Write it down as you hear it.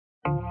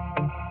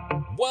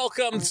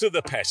Welcome to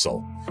The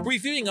Pestle,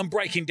 reviewing and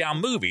breaking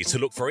down movies to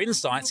look for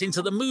insights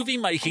into the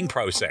movie-making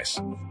process.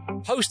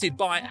 Hosted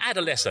by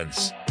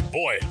adolescents.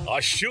 Boy, I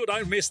sure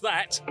don't miss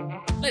that.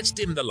 Let's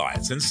dim the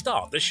lights and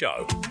start the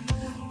show.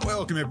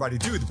 Welcome, everybody,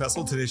 to The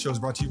Pestle. Today's show is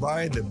brought to you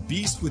by The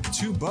Beast with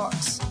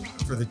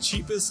 $2. For the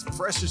cheapest,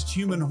 freshest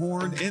human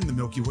horn in the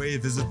Milky Way,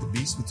 visit The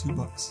Beast with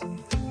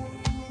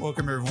 $2.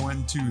 Welcome,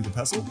 everyone, to The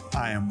Pestle.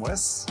 I am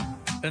Wes.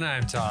 And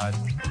I'm Todd.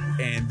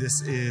 And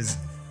this is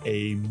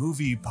a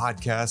movie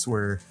podcast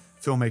where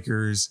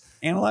filmmakers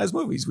analyze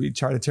movies. We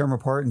try to tear them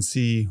apart and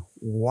see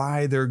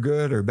why they're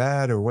good or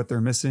bad or what they're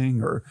missing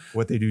or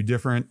what they do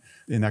different.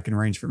 And that can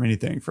range from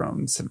anything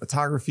from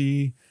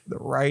cinematography, the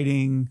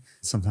writing.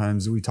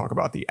 Sometimes we talk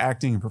about the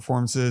acting and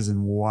performances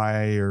and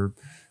why or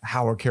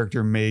how a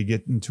character may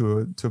get into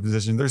a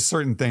position. There's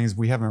certain things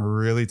we haven't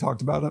really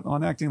talked about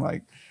on acting.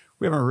 Like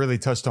we haven't really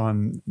touched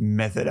on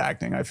method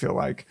acting, I feel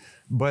like.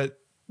 But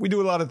we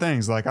do a lot of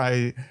things. Like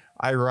I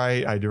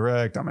write, I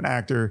direct, I'm an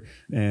actor,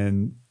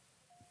 and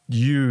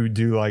you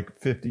do like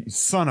 50.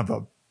 Son of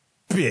a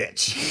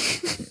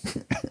bitch.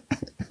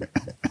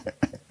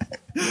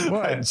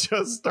 What? I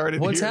just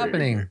started What's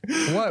happening?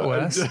 What,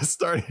 Wes? I just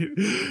started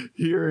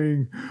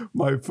hearing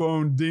my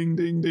phone ding,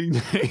 ding, ding,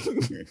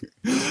 ding.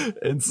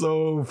 And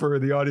so for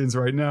the audience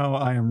right now,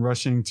 I am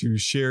rushing to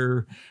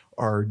share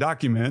our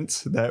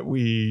document that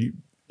we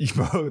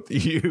both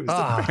used,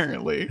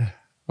 apparently.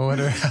 I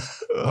wonder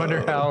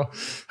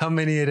how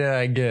many did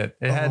I get?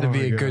 It had to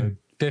be a good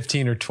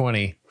 15 or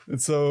 20.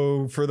 And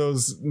so for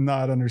those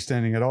not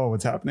understanding at all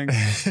what's happening,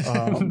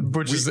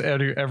 which is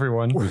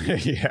everyone.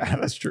 Yeah,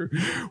 that's true.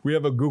 We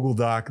have a Google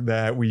Doc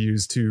that we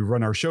use to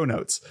run our show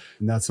notes.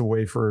 And that's a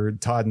way for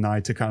Todd and I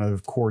to kind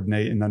of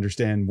coordinate and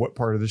understand what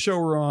part of the show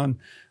we're on,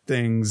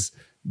 things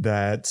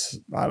that,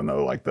 I don't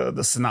know, like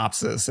the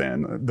synopsis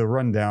and the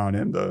rundown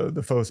and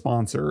the faux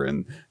sponsor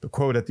and the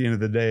quote at the end of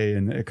the day.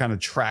 And it kind of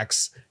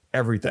tracks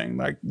everything.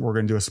 Like we're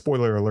going to do a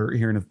spoiler alert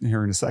here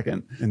in a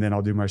second, and then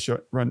I'll do my show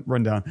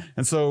rundown.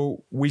 And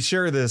so we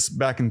share this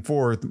back and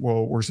forth.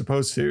 Well, we're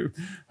supposed to.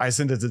 I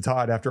send it to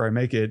Todd after I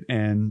make it,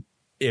 and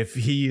if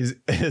he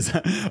is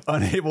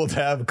unable to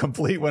have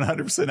complete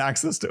 100%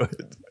 access to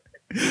it,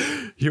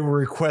 he will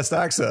request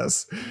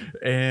access.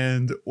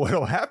 And what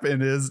will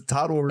happen is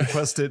Todd will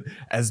request it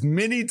as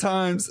many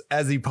times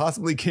as he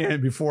possibly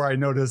can before I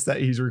notice that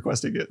he's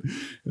requesting it.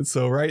 And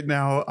so right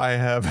now I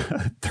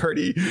have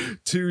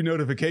 32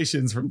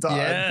 notifications from Todd.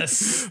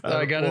 Yes,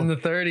 I got in the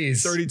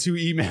 30s. 32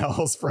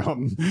 emails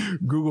from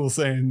Google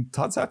saying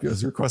Todd Sapio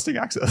is requesting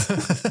access.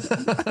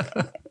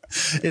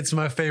 It's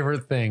my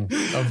favorite thing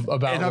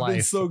about and I've life.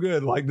 been so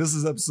good. Like this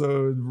is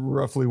episode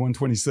roughly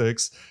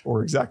 126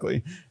 or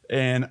exactly.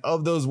 And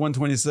of those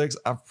 126,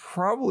 I've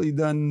probably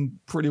done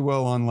pretty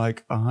well on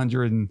like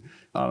 100 and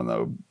I don't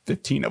know,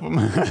 15 of them.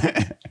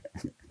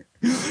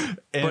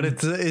 But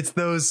it's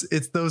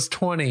those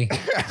 20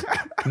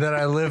 that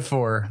I live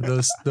for.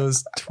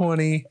 Those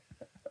 20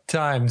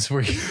 times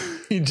where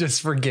you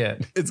just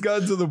forget. It's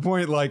gotten to the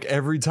point like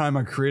every time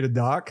I create a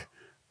doc,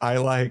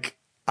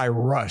 I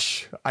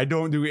rush. I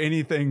don't do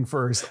anything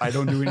first. I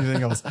don't do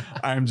anything else.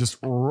 I'm just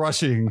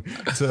rushing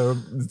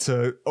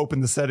to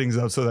open the settings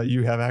up so that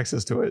you have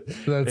access to it.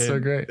 That's so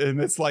great. And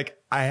it's like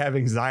I have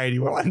anxiety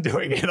while I'm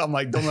doing it. I'm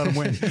like, don't let them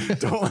win.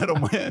 Don't let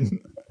them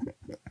win.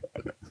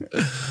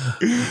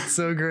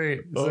 So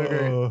great. So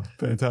great.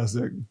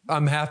 Fantastic.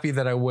 I'm happy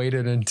that I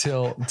waited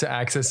to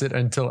access it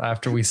until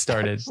after we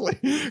started.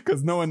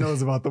 Because no one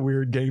knows about the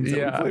weird games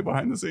that we play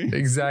behind the scenes.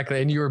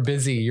 Exactly. And you were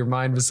busy. Your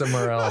mind was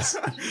somewhere else.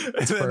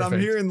 And then I'm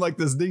hearing like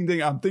this ding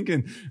ding. I'm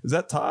thinking, is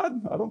that Todd?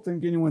 I don't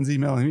think anyone's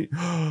emailing me.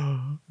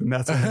 And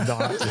that's when I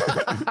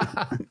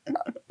docked.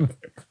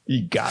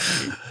 You got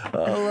me. I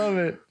love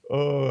it.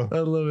 I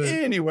love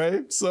it.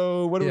 Anyway,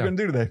 so what are we going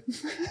to do today?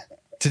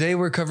 Today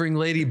we're covering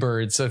Lady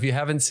Bird. So if you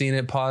haven't seen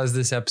it, pause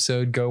this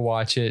episode, go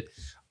watch it.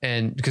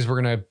 And because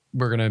we're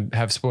gonna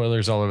have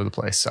spoilers all over the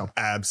place. So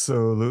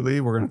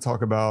absolutely. We're gonna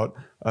talk about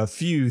a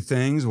few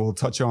things. We'll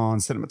touch on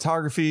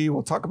cinematography.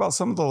 We'll talk about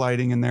some of the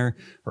lighting in there,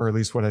 or at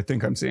least what I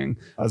think I'm seeing,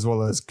 as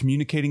well as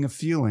communicating a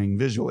feeling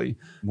visually.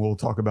 We'll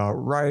talk about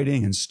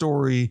writing and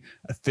story,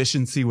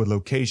 efficiency with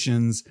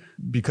locations,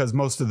 because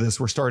most of this,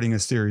 we're starting a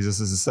series. This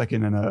is the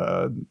second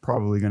and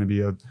probably going to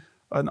be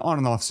an on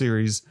and off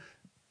series.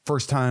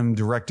 First time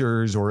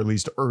directors, or at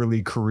least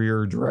early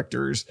career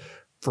directors,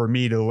 for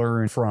me to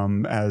learn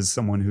from as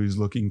someone who's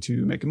looking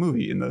to make a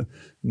movie in the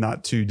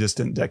not too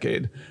distant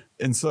decade.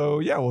 And so,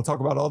 yeah, we'll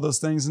talk about all those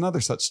things and other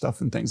such stuff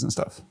and things and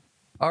stuff.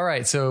 All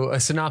right. So a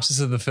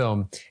synopsis of the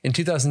film. In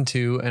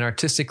 2002, an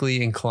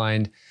artistically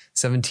inclined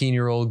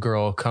 17-year-old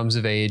girl comes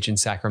of age in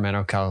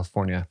Sacramento,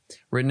 California.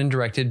 Written and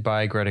directed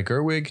by Greta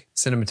Gerwig.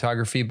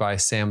 Cinematography by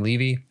Sam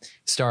Levy.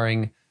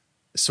 Starring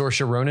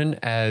Saoirse Ronan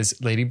as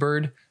Lady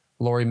Bird.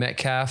 Laurie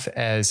Metcalf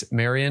as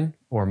Marion,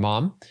 or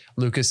Mom,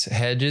 Lucas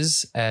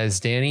Hedges as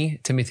Danny,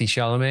 Timothy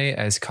Chalamet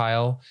as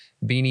Kyle,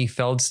 Beanie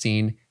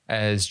Feldstein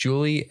as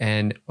Julie,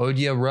 and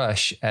Odia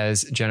Rush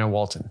as Jenna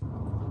Walton.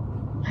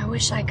 I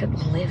wish I could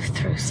live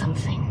through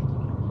something.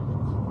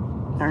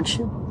 Aren't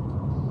you?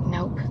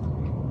 Nope.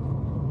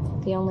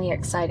 The only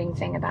exciting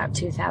thing about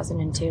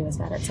 2002 is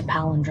that it's a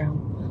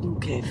palindrome.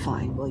 Okay,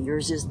 fine. Well,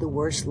 yours is the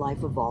worst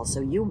life of all,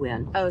 so you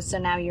win. Oh, so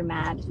now you're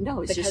mad?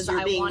 No, it's just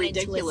you're being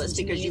ridiculous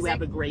because you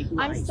have a great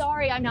life. I'm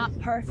sorry, I'm not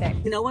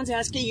perfect. No one's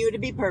asking you to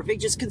be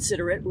perfect. Just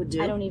consider it would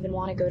do. I don't even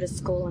want to go to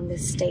school in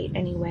this state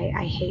anyway.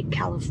 I hate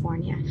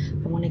California.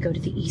 I want to go to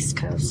the East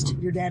Coast.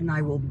 Your dad and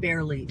I will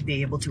barely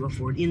be able to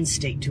afford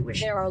in-state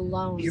tuition. There are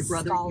loans, your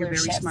brother,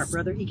 scholarships. your very smart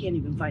brother, he can't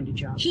even find a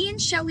job. He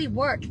and Shelley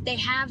work. They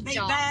have They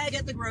jobs. bag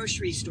at the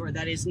grocery store.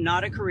 That is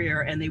not a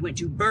career, and they went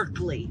to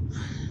Berkeley.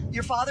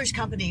 Your father's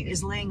company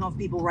is laying off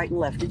people right and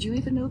left. Did you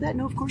even know that?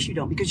 No, of course you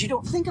don't, because you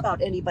don't think about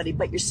anybody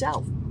but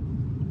yourself.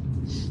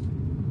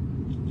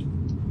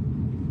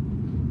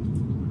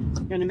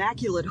 An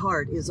immaculate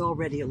heart is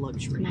already a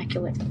luxury.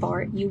 Immaculate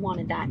fart. You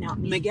wanted that, not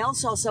me. Miguel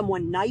saw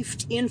someone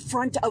knifed in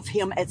front of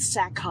him at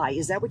Sac High.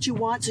 Is that what you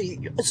want? So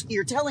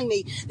you're telling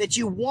me that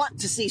you want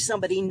to see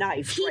somebody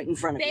knifed right in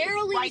front of you?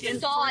 Barely Right in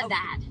saw front of-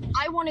 that.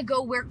 I want to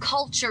go where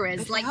culture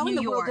is, But like how in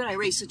New the world York, did I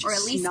raise such a or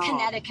at least snob?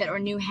 Connecticut or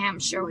New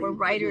Hampshire, where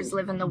writers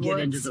live in the Get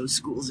into woods. those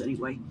schools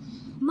anyway.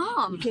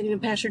 Mom, You can't even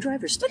pass your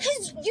driver's test.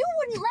 because you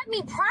wouldn't let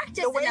me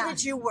practice The way enough.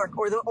 that you work,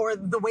 or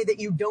the way that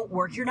you don't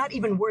work, you're not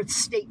even worth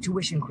state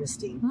tuition,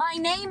 Christine. My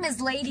name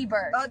is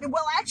Ladybird.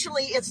 Well,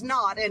 actually, it's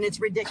not, and it's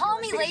ridiculous. Call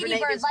me because your name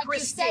Ladybird is like you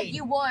Christine. said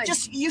you would.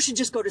 You should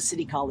just go to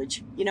City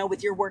College. You know,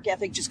 with your work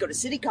ethic, just go to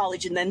City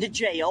College and then to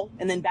jail,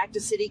 and then back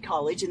to City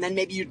College, and then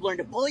maybe you'd learn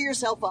to pull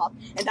yourself up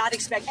and not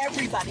expect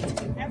everybody to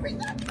do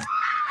everything.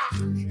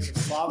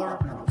 Father,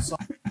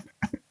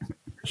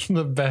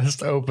 The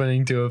best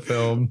opening to a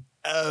film.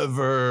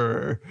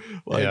 ever.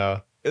 Like, Yeah.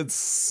 it's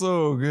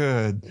so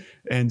good.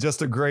 And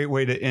just a great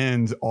way to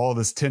end all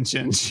this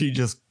tension. She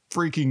just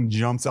freaking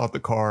jumps out the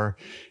car,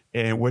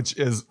 and which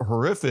is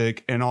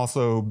horrific. And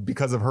also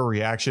because of her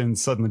reaction,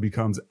 suddenly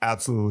becomes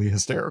absolutely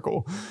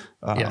hysterical.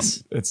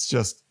 Yes. It's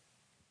just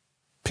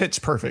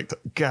pitch perfect.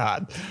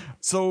 God.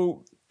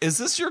 So is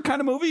this your kind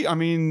of movie? I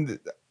mean,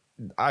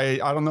 I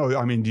don't know.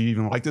 I mean, do you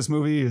even like this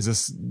movie? Is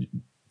this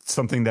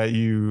something that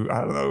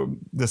I don't know,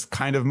 this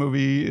kind of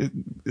movie,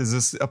 is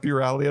this up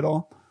your alley at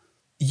all?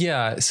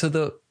 Yeah. So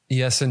the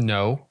yes and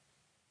no.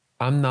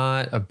 I'm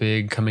not a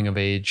big coming of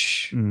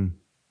age.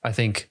 I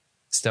think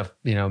stuff,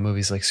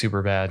 movies like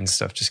Superbad and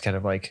stuff just kind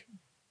of like,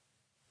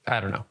 I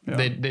don't know.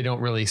 Yeah. They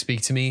don't really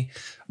speak to me,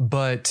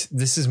 but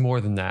this is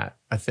more than that.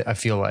 I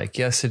feel like,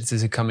 yes, it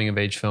is a coming of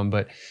age film,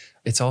 but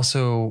it's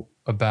also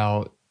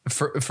about,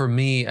 for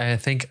me, I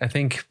think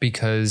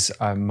because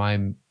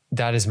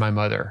that is my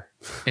mother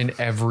in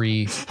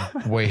every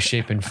way,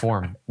 shape, and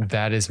form.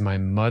 That is my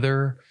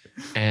mother.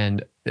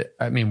 And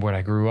I mean, what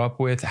I grew up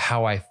with,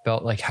 how I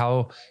felt, like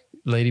how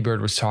Ladybird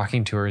was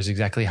talking to her is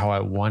exactly how I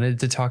wanted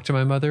to talk to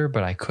my mother,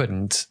 but I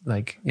couldn't.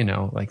 Like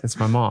that's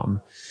my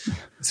mom.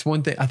 It's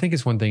one thing. I think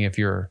it's one thing if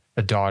you're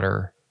a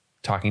daughter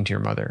talking to your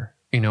mother,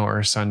 or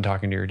a son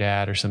talking to your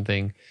dad or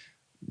something.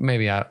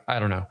 Maybe I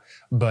don't know,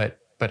 but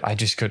I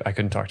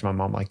couldn't talk to my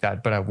mom like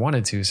that, but I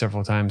wanted to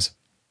several times.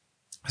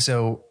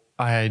 So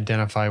I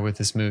identify with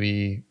this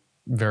movie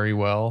very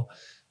well,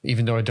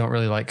 even though I don't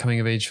really like coming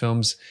of age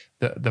films.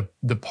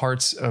 The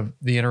parts of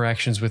the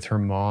interactions with her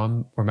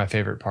mom were my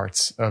favorite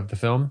parts of the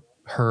film.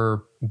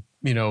 Her,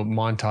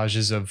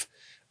 montages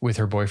with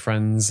her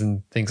boyfriends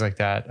and things like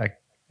that.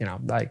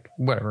 Like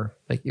whatever,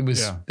 like it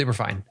was, They were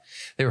fine.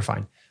 They were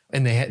fine.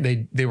 And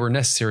they were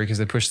necessary because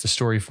they pushed the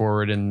story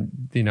forward, and,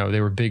 they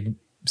were big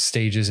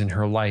stages in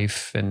her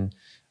life. And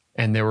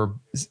they were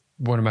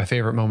one of my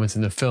favorite moments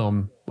in the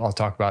film. I'll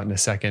talk about in a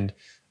second,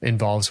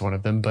 involves one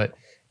of them, but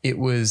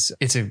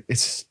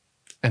it's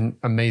an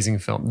amazing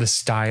film. The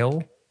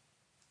style,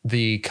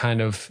 the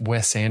kind of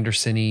Wes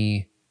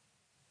Anderson-y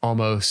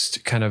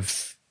almost kind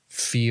of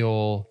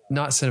feel,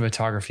 not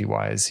cinematography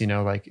wise,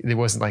 like it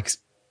wasn't like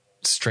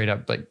straight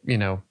up, like,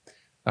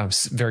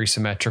 very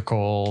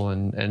symmetrical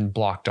and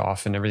blocked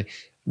off and everything.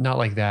 Not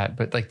like that,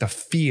 but like the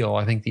feel,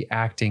 I think the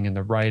acting and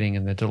the writing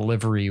and the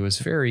delivery was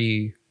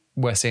very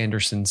Wes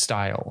Anderson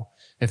style.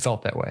 It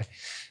felt that way.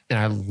 And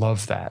I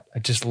love that. I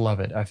just love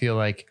it. I feel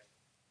like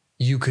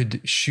you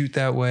could shoot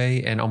that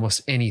way and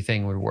almost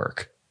anything would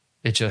work.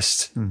 It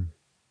just, and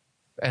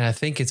I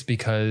think it's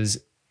because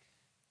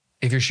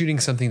if you're shooting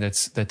something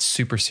that's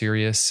super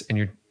serious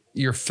and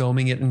you're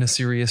filming it in a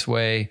serious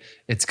way,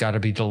 it's got to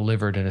be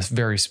delivered in a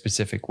very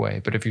specific way.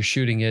 But if you're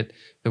shooting it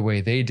the way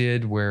they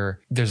did,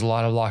 where there's a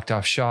lot of locked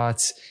off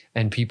shots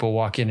and people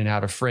walk in and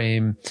out of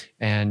frame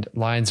and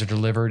lines are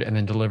delivered and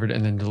then delivered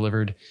and then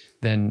delivered,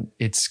 then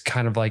it's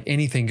kind of like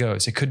anything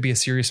goes. It could be a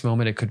serious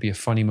moment. It could be a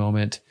funny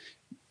moment.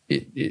 The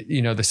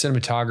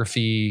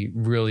cinematography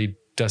really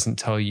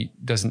doesn't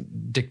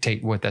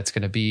dictate what that's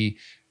going to be.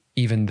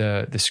 Even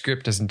the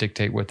script doesn't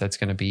dictate what that's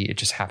going to be. It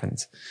just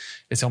happens.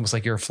 It's almost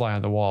like you're a fly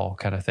on the wall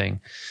kind of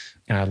thing.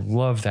 And I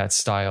love that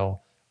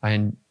style.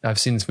 I've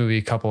seen this movie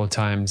a couple of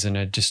times and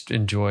I just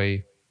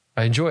enjoy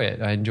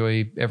it. I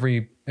enjoy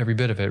every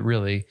bit of it,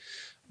 really.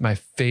 My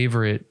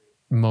favorite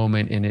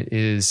moment in it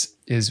is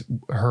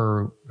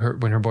her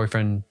when her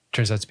boyfriend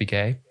turns out to be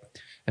gay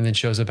and then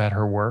shows up at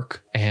her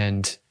work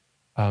and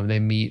They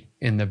meet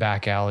in the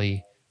back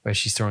alley where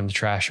she's throwing the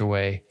trash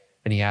away,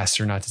 and he asks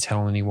her not to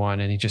tell anyone,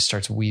 and he just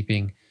starts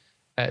weeping.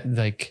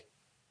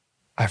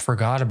 I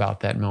forgot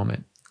about that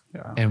moment.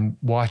 Yeah. And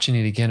watching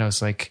it again, I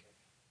was like,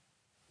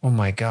 oh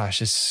my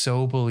gosh, it's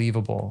so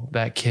believable.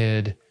 That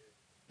kid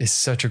is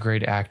such a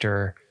great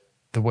actor.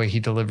 The way he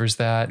delivers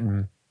that.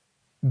 And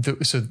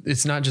so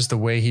it's not just the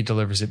way he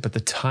delivers it, but the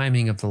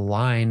timing of the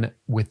line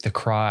with the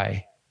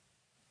cry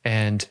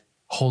and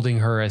holding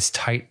her as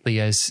tightly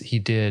as he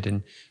did.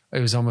 And it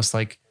was almost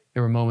like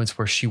there were moments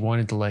where she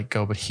wanted to let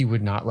go, but he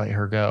would not let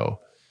her go.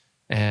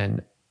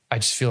 And I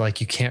just feel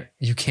like you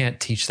can't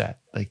teach that.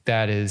 Like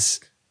that is,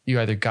 you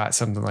either got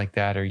something like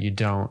that or you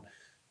don't,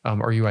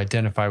 or you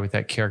identify with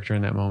that character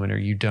in that moment or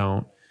you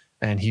don't.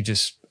 And he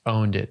just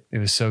owned it. It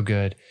was so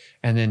good.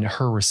 And then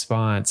her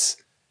response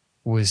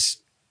was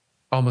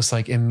almost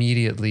like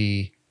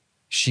immediately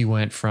she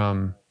went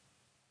from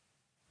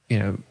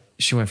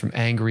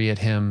angry at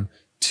him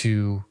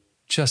to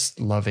just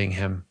loving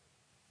him,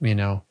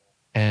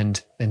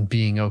 and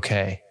being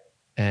okay.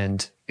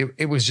 And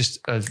it was just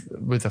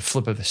with a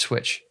flip of the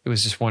switch. It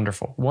was just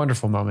wonderful,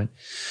 wonderful moment.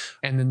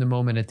 And then the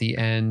moment at the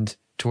end,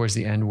 towards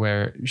the end,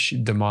 where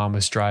the mom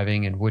was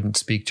driving and wouldn't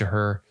speak to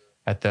her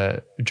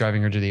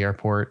driving her to the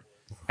airport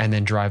and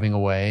then driving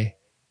away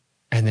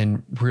and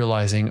then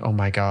realizing, oh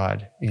my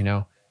God,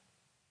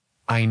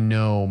 I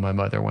know my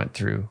mother went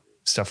through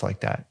stuff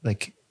like that.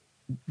 Like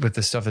with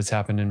the stuff that's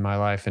happened in my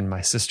life and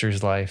my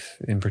sister's life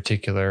in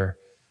particular,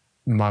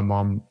 my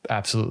mom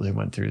absolutely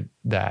went through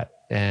that.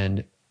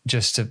 And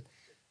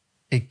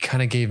it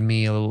kind of gave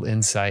me a little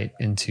insight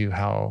into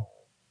how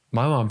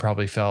my mom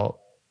probably felt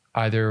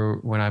either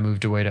when I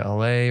moved away to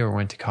LA or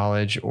went to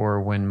college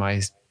or when my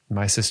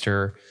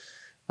sister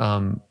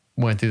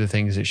went through the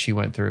things that she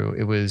went through.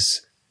 It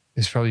was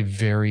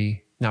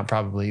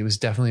probably it was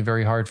definitely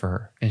very hard for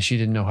her, and she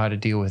didn't know how to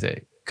deal with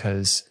it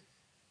because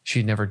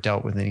she'd never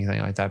dealt with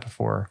anything like that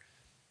before.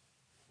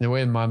 The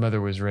way my mother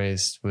was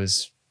raised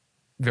was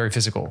very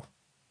physical,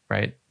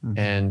 right? Mm-hmm.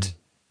 And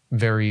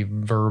very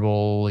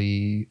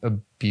verbally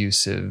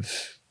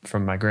abusive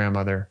from my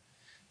grandmother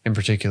in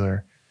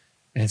particular.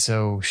 And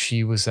so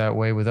she was that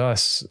way with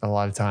us a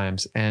lot of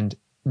times, and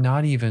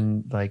not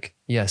even like,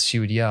 yes, she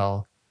would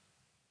yell,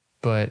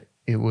 but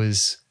it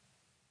was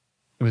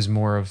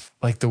more of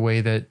like the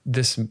way that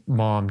this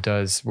mom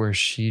does, where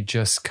she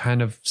just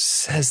kind of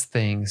says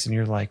things and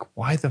you're like,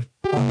 why the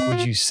fuck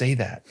would you say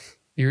that?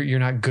 You're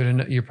not good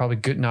enough. You're probably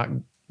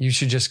good. You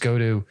should just go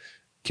to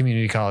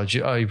community college.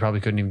 Oh, you probably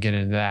couldn't even get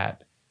into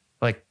that.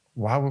 Like,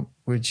 why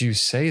would you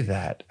say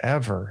that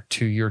ever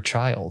to your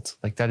child?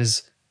 Like that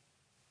is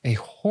a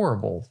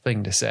horrible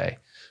thing to say.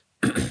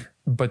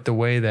 But the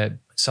way that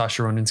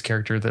Saoirse Ronan's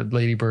character, the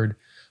Lady Bird,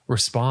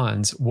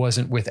 responds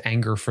wasn't with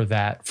anger for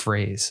that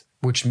phrase,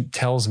 which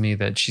tells me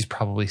that she's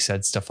probably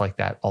said stuff like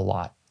that a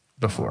lot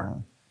before.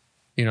 Oh.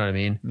 You know what I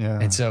mean? Yeah.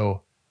 And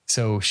so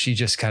she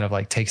just kind of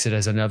like takes it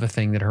as another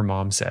thing that her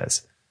mom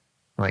says.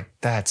 I'm like,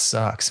 that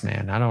sucks,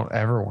 man. I don't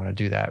ever want to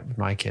do that with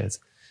my kids.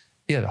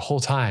 Yeah. The whole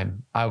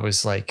time I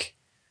was like,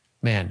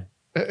 man,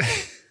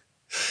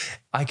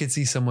 I could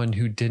see someone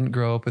who didn't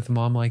grow up with a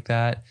mom like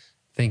that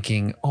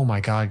thinking, oh my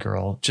God,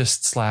 girl,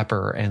 just slap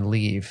her and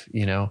leave,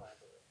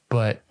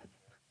 but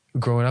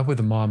growing up with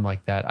a mom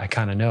like that, I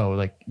kind of know,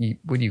 like, you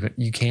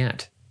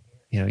can't,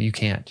 you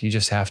can't. You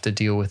just have to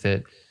deal with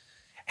it.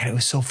 And it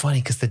was so funny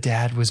because the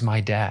dad was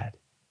my dad.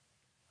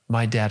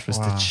 My dad was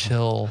the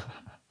chill,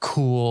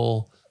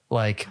 cool,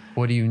 like,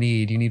 what do you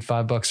need? You need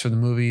 $5 for the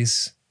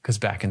movies? Because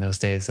back in those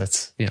days,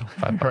 that's,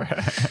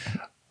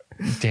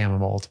 $5. Damn,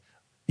 I'm old.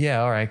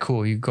 Yeah, all right,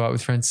 cool. You go out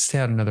with friends, stay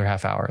out another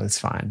half hour. That's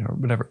fine, or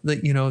whatever.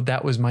 Like,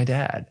 that was my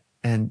dad.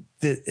 And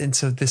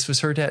so this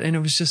was her dad. And it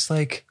was just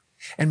like,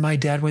 and my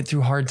dad went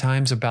through hard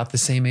times about the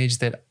same age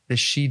that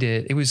she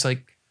did. It was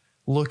like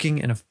looking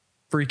in a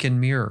freaking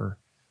mirror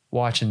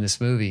watching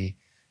this movie.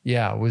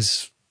 Yeah, it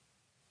was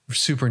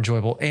super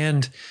enjoyable.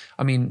 And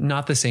I mean,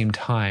 not the same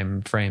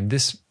time frame.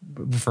 This,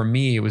 for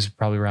me, it was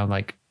probably around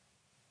like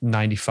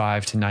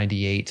 95 to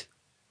 98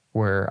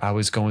 where I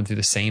was going through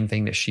the same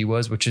thing that she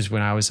was, which is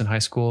when I was in high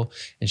school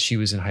and she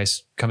was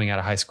coming out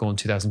of high school in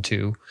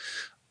 2002.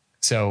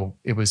 So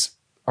it was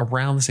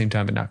around the same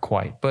time, but not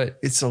quite. But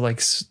it's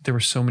like there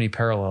were so many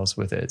parallels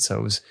with it. So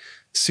it was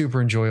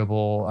super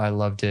enjoyable. I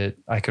loved it.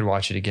 I could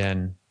watch it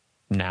again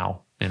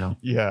now,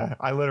 Yeah,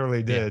 I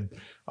literally did. Yeah.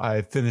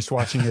 I finished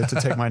watching it to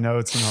take my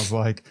notes and I was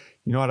like,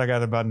 you know what? I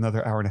got about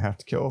another hour and a half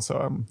to kill.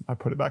 So I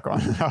put it back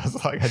on. And I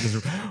was like, I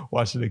just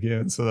watched it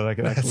again so that I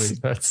could actually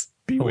that's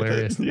be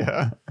hilarious. With it.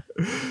 Yeah.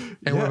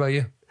 And what about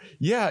you?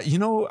 Yeah.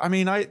 I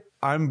mean,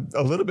 I'm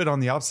a little bit on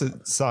the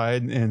opposite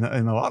side in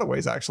a lot of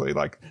ways, actually.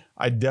 Like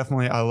I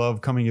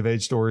love coming of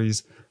age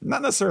stories,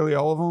 not necessarily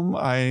all of them.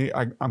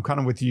 I'm kind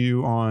of with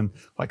you on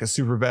like a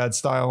Superbad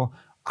style.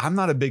 I'm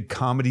not a big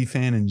comedy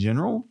fan in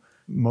general.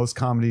 Most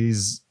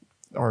comedies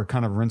are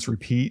kind of rinse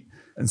repeat.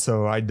 And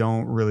so I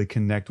don't really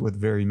connect with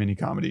very many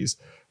comedies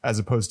as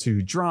opposed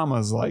to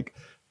dramas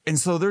and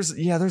so there's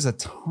a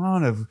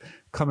ton of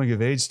coming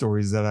of age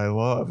stories that I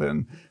love.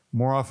 And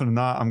more often than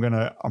not,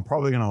 I'm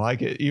probably gonna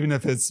like it, even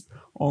if it's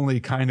only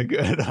kind of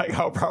good. Like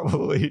I'll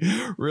probably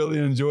really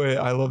enjoy it.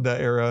 I love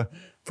that era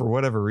for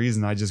whatever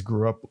reason. I just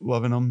grew up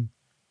loving them.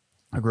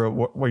 I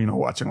grew up,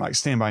 watching like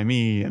Stand By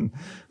Me and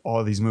all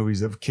of these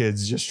movies of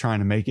kids just trying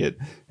to make it.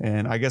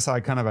 And I guess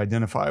I kind of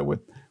identify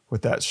with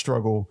that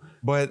struggle.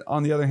 But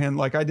on the other hand,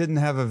 like I didn't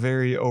have a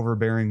very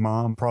overbearing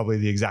mom, probably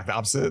the exact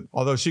opposite,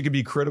 although she could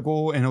be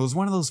critical. And it was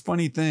one of those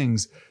funny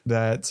things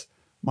that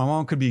my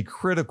mom could be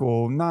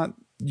critical, not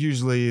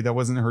usually, that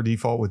wasn't her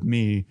default with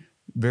me,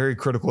 very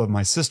critical of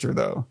my sister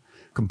though.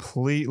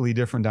 Completely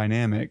different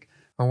dynamic.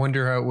 I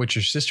wonder what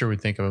your sister would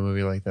think of a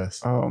movie like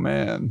this. Oh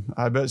man,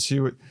 I bet she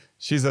would.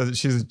 She's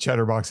a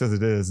chatterbox as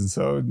it is, and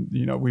so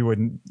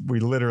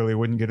we literally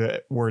wouldn't get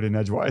a word in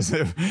edgewise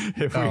if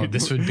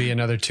this would be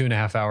another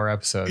 2.5 hour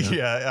episode. Huh?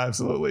 Yeah,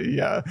 absolutely,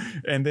 yeah.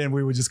 And then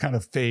we would just kind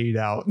of fade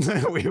out.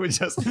 We would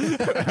just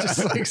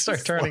like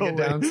start turning it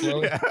down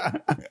slowly. Yeah.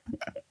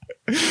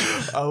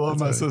 I love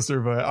my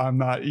sister, but I'm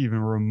not even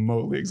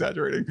remotely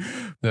exaggerating.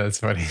 That's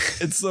funny.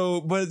 And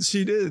so, but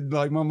she did,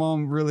 like, my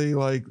mom really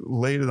like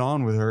laid it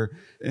on with her.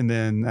 And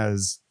then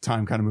as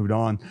time kind of moved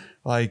on,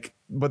 like,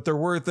 but there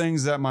were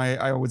things that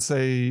I would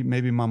say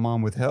maybe my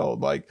mom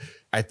withheld. Like,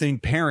 I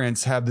think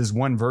parents have this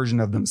one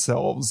version of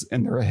themselves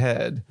in their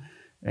head.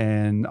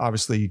 And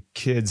obviously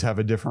kids have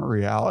a different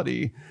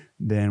reality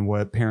than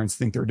what parents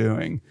think they're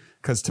doing.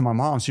 Because to my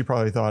mom, she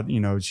probably thought,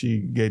 she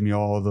gave me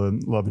all the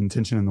love and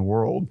attention in the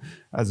world,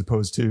 as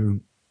opposed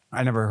to,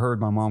 I never heard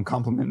my mom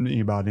compliment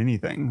me about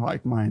anything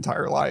like my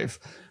entire life.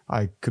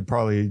 I could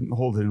probably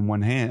hold it in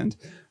one hand.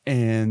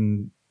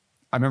 And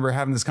I remember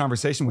having this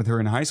conversation with her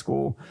in high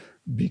school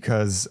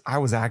because I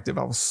was active.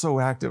 I was so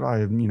active.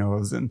 I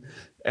was in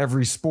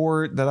every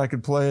sport that I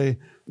could play,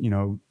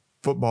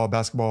 football,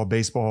 basketball,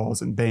 baseball. I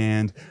was in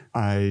band.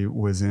 I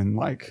was in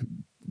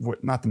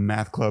not the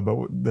math club, but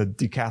the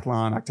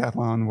decathlon,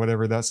 octathlon,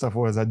 whatever that stuff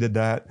was. I did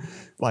that.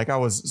 Like I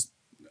was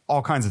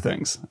all kinds of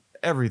things,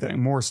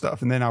 everything, more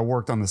stuff. And then I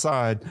worked on the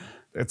side,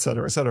 et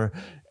cetera, et cetera.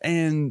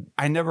 And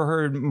I never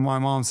heard my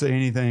mom say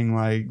anything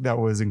like that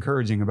was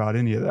encouraging about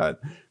any of that.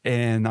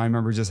 And I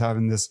remember just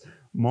having this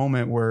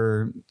moment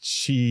where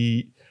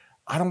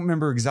I don't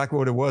remember exactly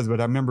what it was, but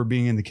I remember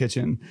being in the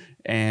kitchen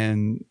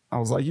and I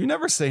was like, you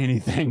never say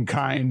anything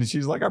kind. And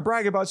she's like, I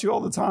brag about you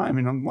all the time.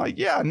 And I'm like,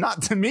 yeah,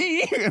 not to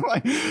me.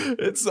 Like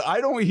I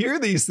don't hear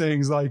these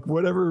things, like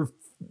whatever,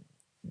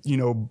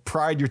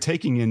 pride you're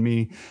taking in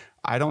me.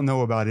 I don't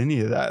know about any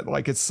of that.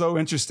 Like, it's so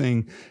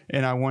interesting.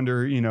 And I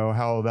wonder,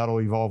 how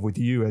that'll evolve with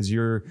you as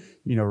you're,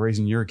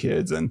 raising your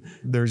kids. And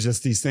there's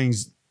just these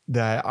things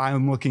that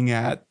I'm looking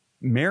at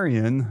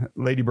Marion,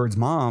 Lady Bird's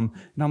mom,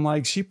 and I'm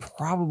like, she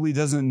probably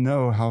doesn't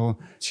know how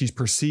she's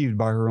perceived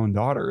by her own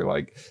daughter.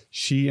 Like,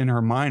 she in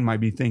her mind might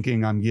be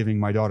thinking I'm giving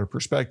my daughter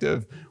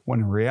perspective, when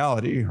in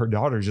reality, her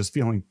daughter's just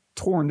feeling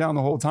torn down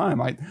the whole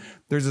time.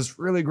 There's this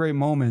really great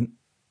moment,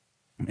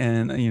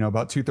 and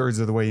about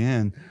 2/3 of the way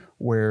in,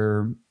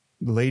 where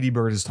Lady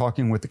Bird is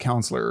talking with the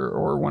counselor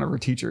or one of her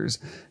teachers,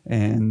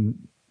 and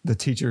the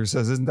teacher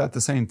says, isn't that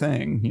the same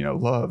thing?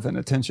 Love and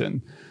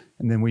attention.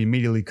 And then we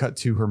immediately cut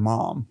to her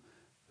mom,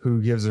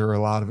 who gives her a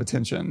lot of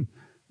attention,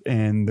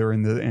 and they're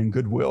in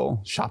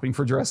Goodwill shopping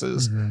for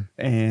dresses. Mm-hmm.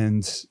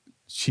 And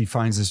she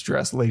finds this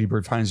dress, Lady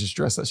Bird finds this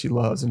dress that she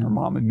loves. And her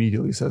mom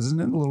immediately says, isn't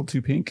it a little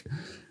too pink?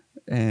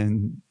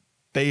 And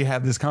they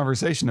have this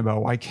conversation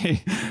about, why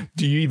can't,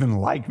 do you even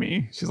like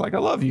me? She's like, I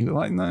love you.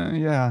 Like, nah,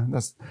 yeah,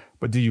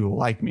 but do you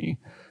like me?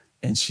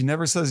 And she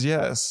never says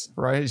yes,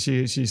 right?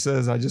 She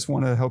says, I just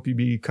want to help you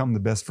become the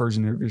best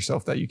version of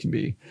yourself that you can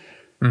be.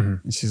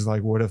 Mm-hmm. And she's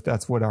like, what if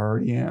that's what I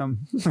already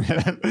am?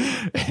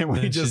 And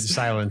we just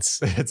silence.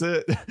 That's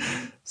it.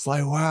 It's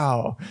like,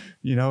 wow.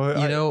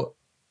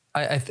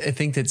 I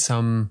think that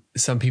some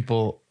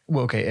people,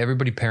 well, okay,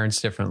 everybody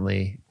parents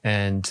differently.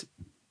 And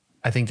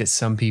I think that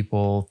some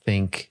people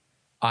think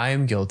I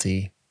am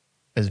guilty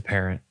as a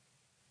parent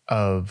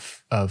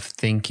of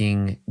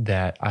thinking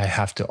that I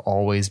have to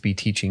always be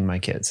teaching my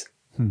kids.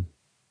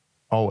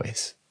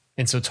 Always.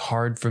 And so it's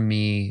hard for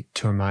me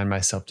to remind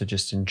myself to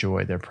just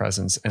enjoy their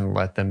presence and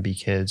let them be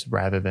kids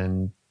rather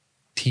than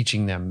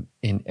teaching them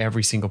in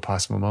every single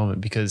possible moment.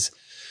 Because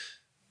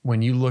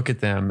when you look at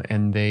them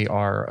and they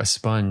are a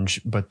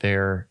sponge, but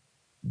they're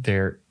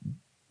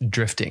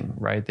drifting,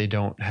 right? They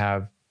don't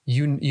have,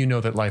 you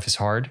know that life is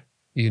hard.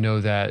 You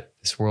know that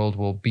this world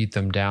will beat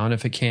them down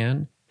if it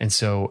can. And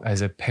so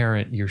as a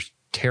parent, you're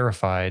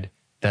terrified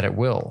that it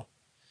will.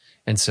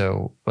 And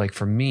so like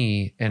for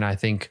me, and I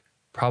think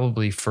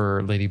probably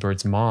for Lady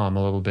Bird's mom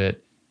a little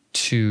bit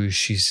too,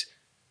 she's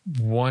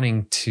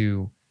wanting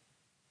to,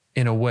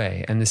 in a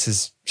way, and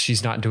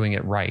she's not doing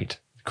it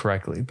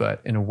correctly,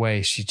 but in a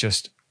way she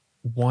just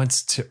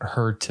wants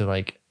her to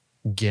like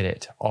get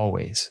it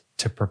always,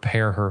 to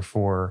prepare her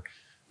for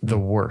the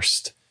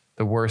worst.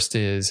 The worst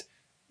is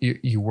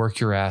you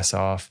work your ass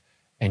off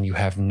and you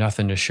have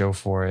nothing to show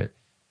for it.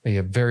 You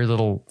have very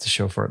little to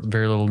show for it,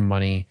 very little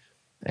money.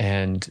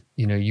 And,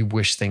 you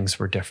wish things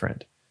were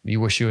different. You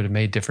wish you would have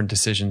made different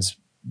decisions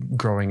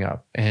growing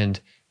up. And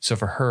so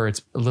for her,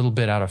 it's a little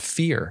bit out of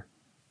fear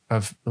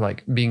of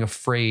like being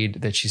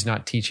afraid that she's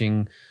not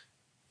teaching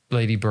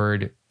Lady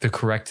Bird the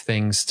correct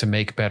things to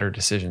make better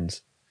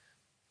decisions.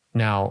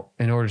 Now,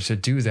 in order to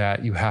do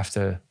that, your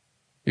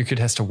kid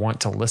has to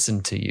want to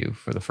listen to you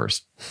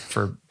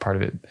for part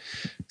of it.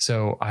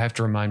 So I have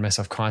to remind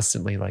myself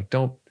constantly, like,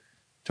 don't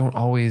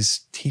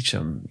always teach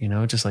them,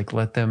 just like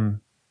let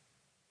them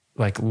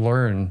like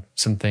learn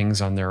some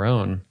things on their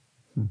own.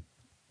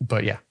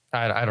 But yeah,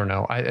 I don't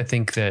know. I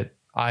think that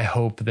I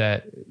hope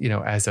that,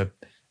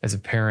 as a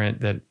parent,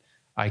 that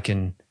I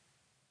can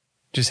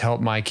just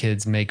help my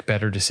kids make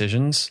better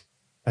decisions.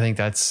 I think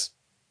that's,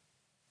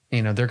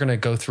 they're going to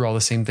go through all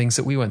the same things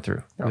that we went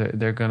through. Yep.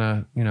 They're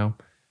going to,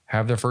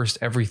 have their first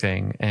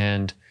everything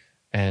and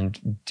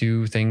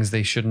do things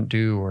they shouldn't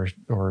do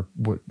or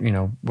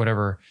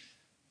whatever.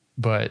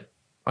 But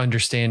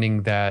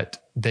understanding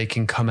that they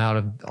can come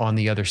out on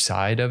the other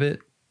side of it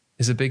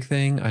is a big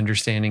thing.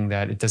 Understanding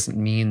that it doesn't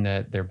mean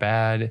that they're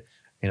bad,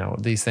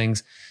 these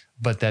things,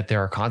 but that there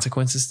are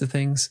consequences to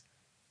things.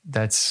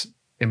 That's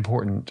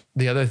important.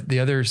 The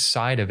other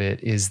side of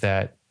it is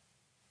that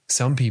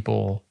some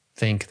people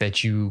think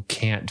that you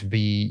can't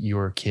be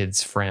your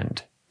kid's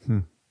friend.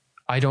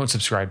 I don't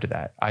subscribe to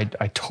that. I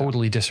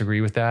totally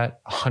disagree with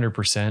that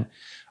 100%.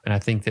 And I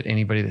think that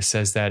anybody that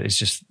says that is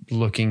just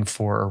looking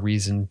for a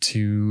reason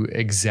to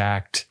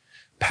exact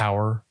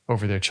power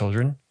over their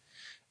children.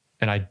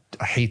 And I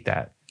hate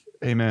that.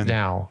 Amen.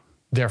 Now,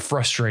 they're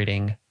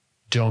frustrating.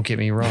 Don't get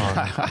me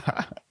wrong.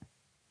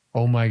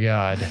 Oh my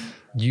God.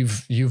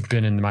 You've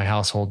been in my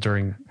household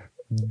during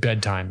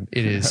bedtime.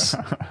 It is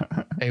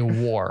a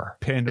war.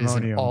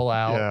 Pandemonium. It is an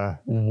all-out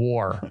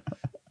war.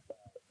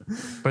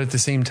 But at the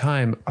same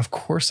time, of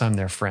course I'm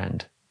their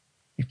friend.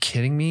 You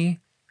kidding me?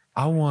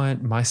 I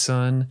want my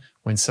son,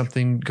 when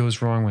something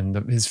goes wrong, when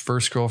his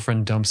first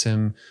girlfriend dumps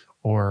him,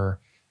 or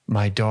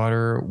my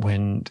daughter,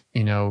 when,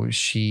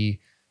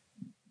 she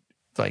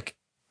like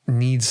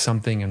needs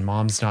something and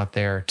mom's not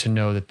there, to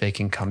know that they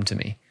can come to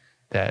me,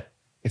 that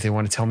if they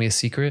want to tell me a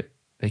secret,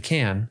 they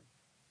can,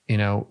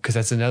 because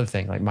that's another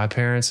thing. Like my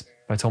parents,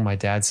 if I told my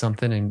dad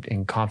something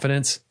in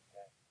confidence,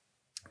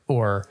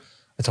 or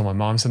I told my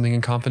mom something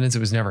in confidence, it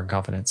was never in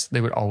confidence.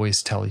 They would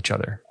always tell each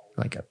other,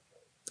 like,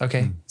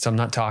 okay, so I'm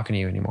not talking to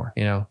you anymore,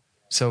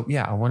 So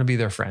yeah, I want to be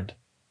their friend,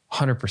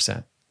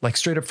 100%, like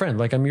straight up friend,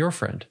 like I'm your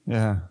friend.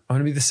 Yeah, I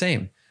want to be the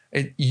same.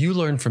 You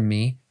learn from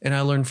me and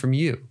I learn from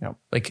you. Yep.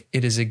 Like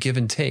it is a give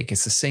and take.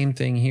 It's the same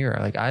thing here.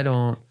 Like I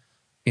don't,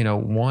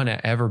 want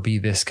to ever be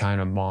this kind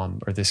of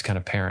mom or this kind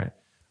of parent.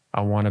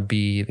 I want to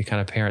be the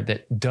kind of parent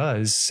that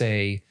does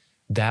say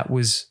that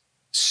was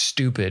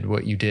stupid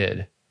what you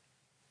did,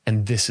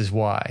 and this is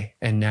why.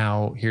 And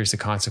now here's the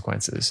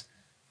consequences.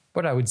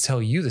 But I would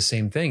tell you the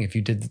same thing if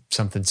you did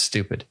something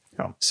stupid.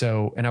 Oh.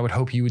 So, and I would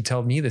hope you would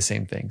tell me the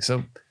same thing.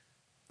 So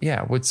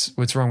yeah,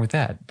 what's wrong with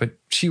that? But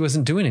she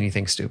wasn't doing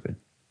anything stupid.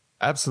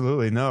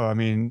 Absolutely. No, I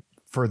mean,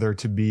 for there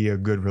to be a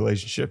good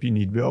relationship, you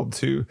need to be able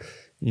to,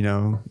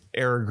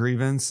 air a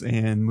grievance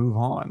and move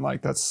on.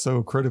 Like that's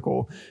so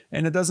critical.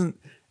 And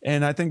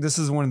and I think this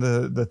is one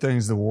of the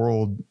things the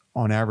world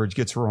on average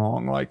gets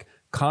wrong. Like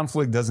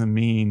conflict doesn't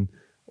mean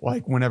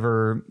like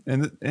whenever,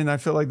 and I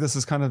feel like this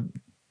is kind of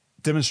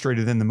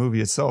demonstrated in the movie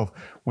itself,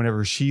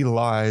 whenever she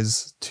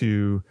lies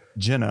to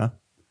Jenna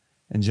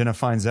and Jenna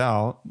finds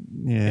out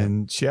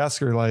and she asks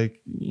her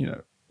like,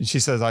 she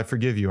says, I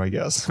forgive you, I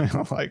guess.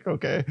 I'm like,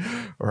 okay.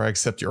 Or I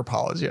accept your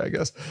apology, I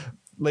guess.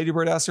 Lady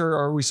Bird asks her,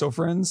 are we still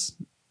friends?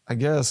 I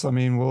guess. I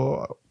mean,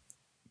 well,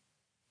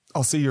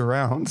 I'll see you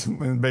around.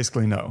 And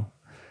basically, no.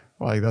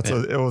 Like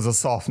it was a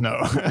soft no.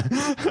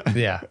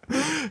 Yeah.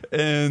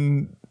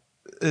 And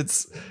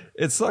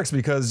it sucks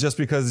because just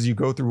because you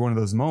go through one of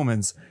those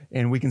moments,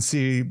 and we can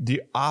see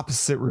the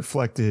opposite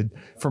reflected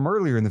from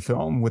earlier in the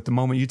film with the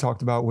moment you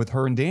talked about with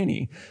her and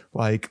Danny.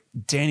 Like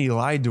Danny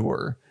lied to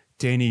her.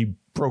 Danny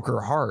broke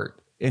her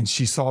heart, and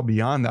she saw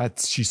beyond that.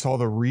 She saw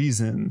the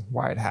reason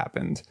why it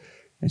happened,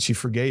 and she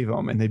forgave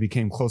him, and they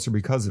became closer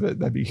because of it.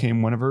 That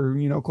became one of her,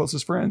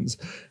 closest friends.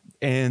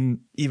 And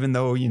even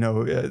though,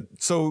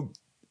 so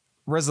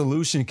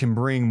resolution can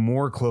bring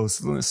more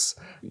closeness,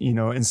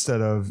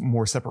 instead of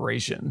more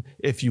separation.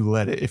 If you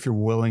let it, if you're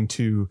willing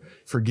to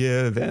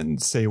forgive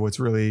and say what's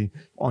really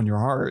on your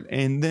heart,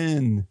 and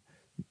then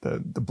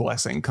the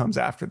blessing comes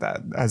after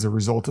that as a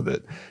result of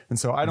it. And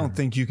so I don't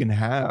think you can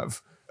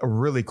have a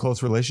really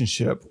close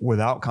relationship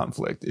without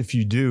conflict. If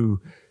you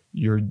do,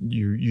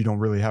 you don't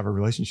really have a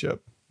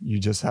relationship. You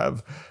just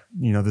have,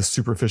 this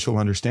superficial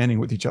understanding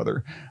with each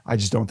other. I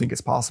just don't think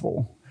it's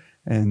possible.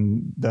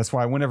 And that's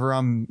why whenever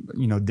I'm,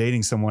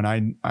 dating someone,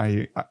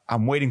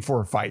 I'm waiting for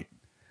a fight,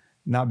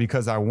 not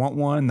because I want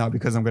one, not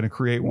because I'm going to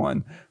create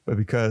one, but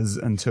because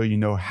until you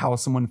know how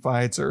someone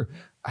fights or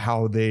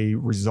how they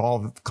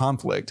resolve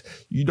conflict,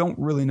 you don't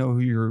really know who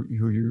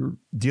you're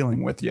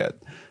dealing with yet.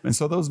 And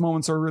so those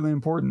moments are really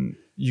important.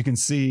 You can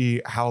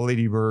see how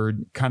Lady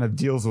Bird kind of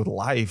deals with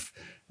life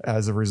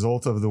as a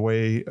result of the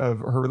way of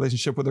her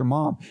relationship with her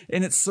mom.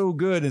 And it's so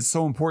good. It's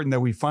so important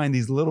that we find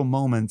these little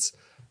moments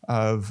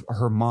of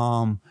her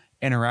mom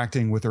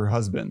interacting with her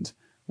husband,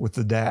 with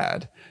the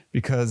dad,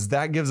 because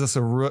that gives us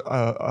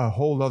a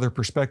whole other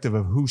perspective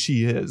of who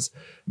she is.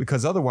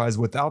 Because otherwise,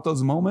 without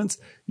those moments,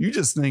 you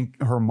just think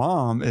her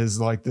mom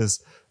is like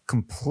this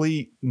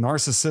complete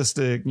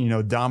narcissistic,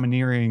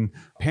 domineering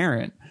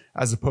parent,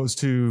 as opposed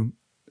to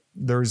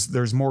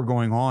there's more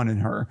going on in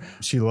her.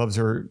 She loves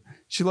her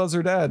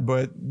dad,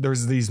 but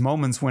there's these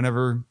moments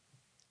whenever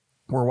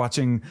we're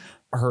watching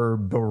her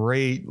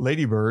berate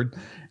Lady Bird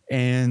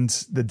and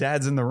the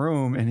dad's in the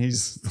room and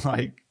he's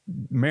like,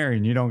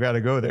 Marion, you don't got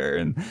to go there.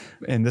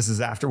 And this is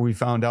after we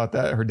found out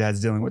that her dad's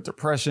dealing with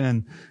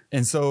depression.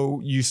 And so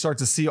you start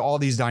to see all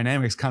these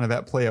dynamics kind of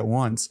at play at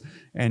once.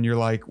 And you're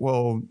like,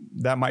 well,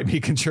 that might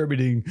be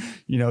contributing,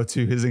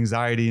 to his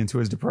anxiety and to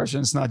his depression.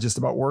 It's not just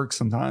about work.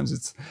 Sometimes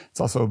it's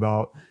also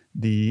about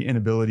the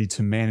inability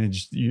to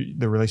manage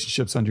the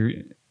relationships under,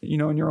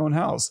 in your own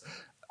house.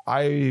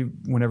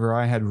 Whenever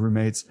I had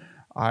roommates,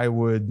 I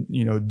would,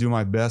 do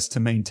my best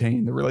to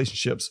maintain the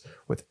relationships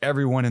with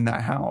everyone in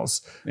that house.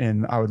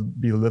 And I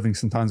would be living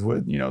sometimes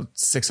with,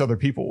 6 other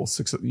people,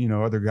 6,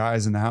 other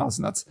guys in the house.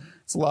 And it's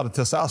a lot of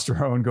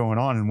testosterone going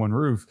on in one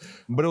roof.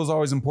 But it was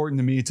always important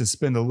to me to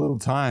spend a little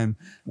time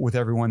with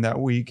everyone that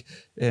week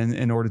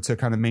in order to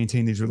kind of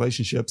maintain these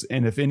relationships.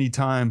 And if any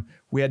time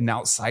we had an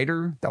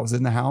outsider that was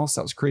in the house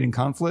that was creating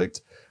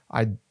conflict,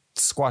 I'd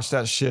squash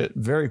that shit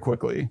very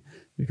quickly.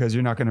 Because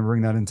you're not going to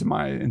bring that into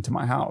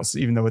my house,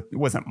 even though it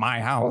wasn't my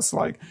house.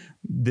 Like,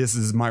 this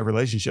is my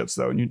relationships,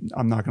 though. And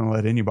I'm not going to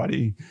let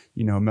anybody,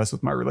 mess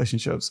with my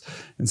relationships.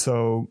 And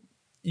so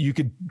you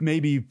could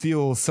maybe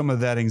feel some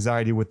of that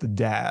anxiety with the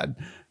dad.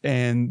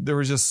 And there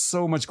was just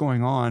so much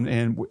going on.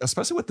 And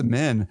especially with the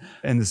men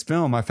in this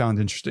film, I found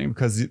interesting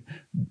because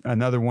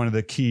another one of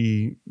the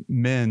key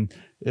men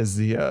is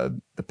the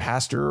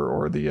pastor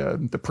or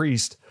the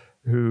priest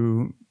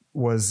who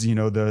was,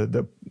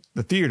 the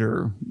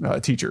theater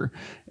teacher.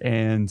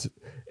 And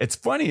it's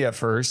funny at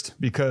first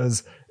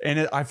because,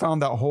 I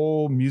found that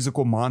whole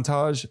musical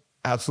montage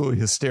absolutely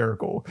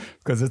hysterical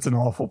because it's an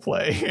awful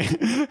play.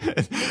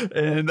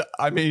 And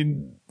I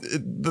mean,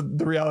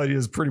 the reality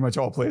is pretty much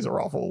all plays are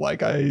awful.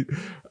 Like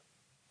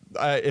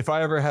if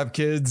I ever have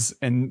kids,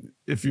 and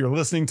if you're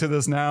listening to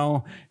this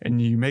now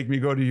and you make me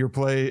go to your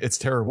play, it's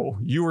terrible.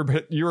 You were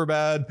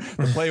bad.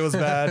 The play was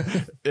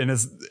bad. And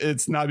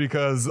it's not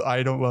because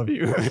I don't love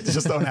you.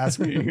 Just don't ask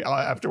me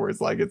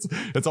afterwards. Like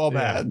it's all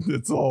bad.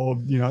 It's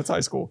all, it's high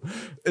school.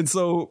 And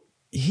so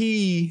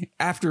he,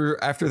 after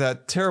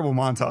that terrible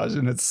montage,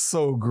 and it's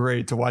so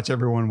great to watch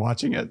everyone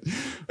watching it,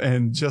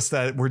 and just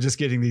that we're just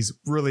getting these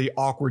really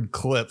awkward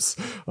clips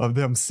of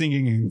them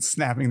singing and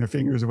snapping their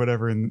fingers or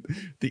whatever, and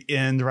the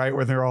end, right,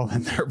 where they're all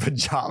in their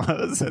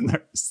pajamas and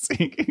they're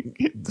singing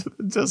into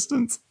the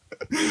distance.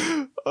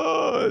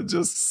 Oh, it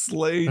just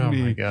slayed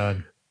me. Oh my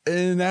God.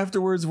 And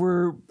afterwards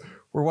we're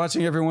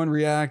watching everyone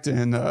react,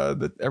 and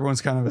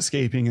everyone's kind of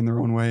escaping in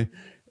their own way.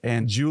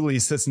 And Julie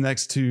sits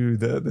next to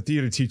the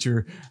theater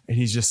teacher, and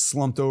he's just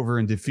slumped over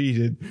and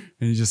defeated.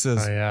 And he just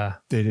says, "Oh yeah,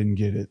 they didn't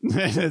get it."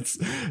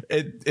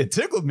 And it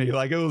tickled me.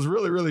 Like, it was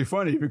really, really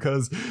funny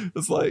because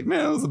it's like,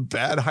 man, it was a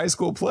bad high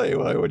school play.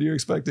 Like, what are you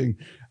expecting?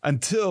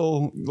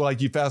 Until like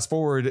you fast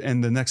forward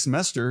in the next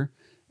semester,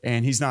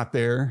 and he's not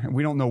there, and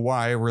we don't know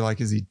why. We're like,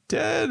 is he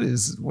dead?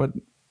 Is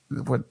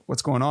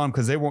what's going on?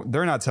 Because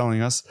they're not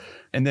telling us.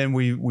 And then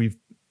we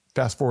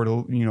fast forward,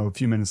 a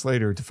few minutes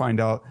later to find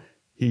out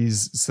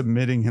he's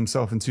submitting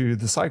himself into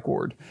the psych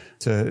ward.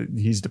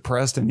 He's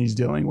depressed and he's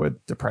dealing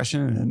with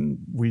depression, and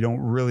we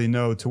don't really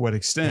know to what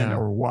extent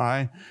or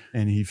why.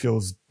 And he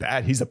feels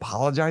bad. He's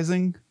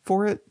apologizing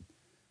for it.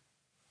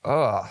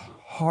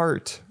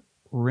 Heart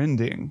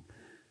rending.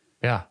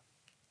 Yeah.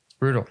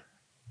 Brutal.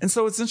 And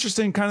so it's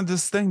interesting, kind of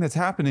this thing that's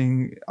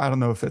happening. I don't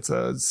know if it's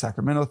a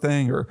Sacramento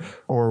thing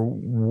or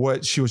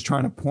what she was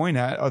trying to point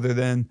at, other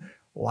than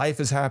life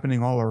is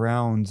happening all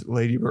around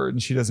Lady Bird,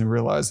 and she doesn't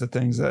realize the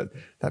things that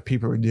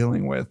people are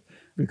dealing with,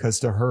 because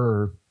to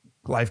her,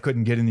 life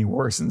couldn't get any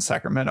worse in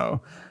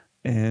Sacramento.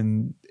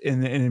 And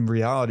in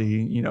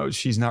reality,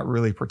 she's not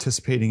really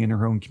participating in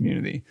her own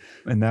community.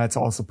 And that's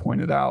also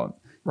pointed out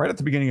right at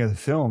the beginning of the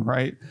film,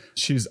 right?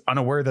 She's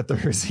unaware that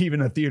there's even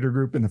a theater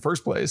group in the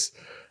first place.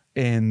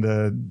 And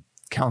the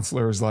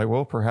counselor is like,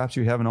 well, perhaps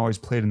you haven't always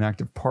played an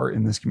active part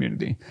in this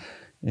community.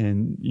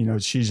 And,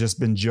 she's just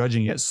been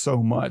judging it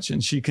so much.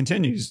 And she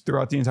continues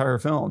throughout the entire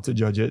film to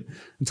judge it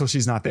until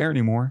she's not there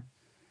anymore.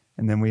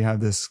 And then we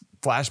have this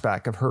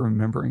flashback of her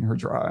remembering her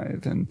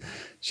drive, and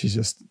she's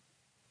just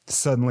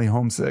suddenly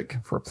homesick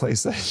for a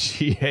place that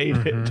she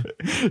hated.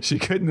 Mm-hmm. She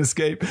couldn't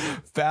escape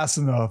fast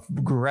enough.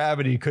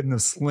 Gravity couldn't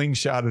have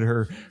slingshotted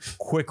her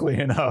quickly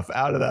enough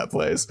out of that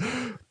place.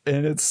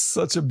 And it's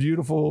such a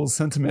beautiful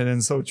sentiment,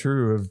 and so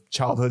true of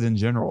childhood in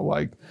general.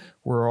 Like,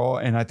 we're all,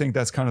 and I think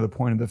that's kind of the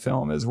point of the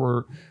film, is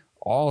we're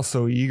all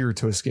so eager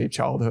to escape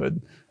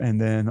childhood, and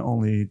then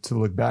only to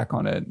look back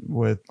on it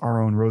with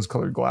our own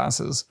rose-colored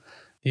glasses.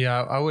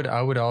 Yeah, I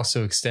would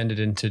also extend it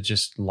into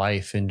just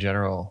life in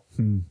general.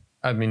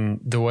 I mean,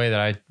 the way that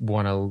I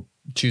want to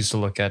choose to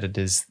look at it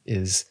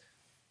is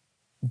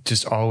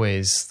just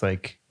always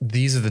like,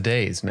 these are the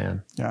days,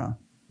 man. Yeah.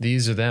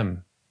 These are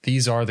them.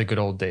 these are the good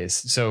old days.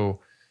 So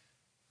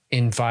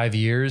in 5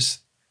 years,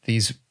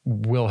 these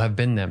will have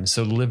been them.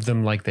 So live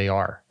them like they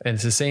are. And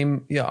it's the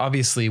same. Yeah,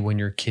 obviously when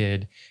you're a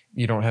kid,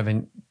 you don't have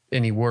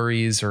any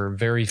worries or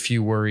very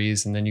few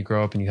worries. And then you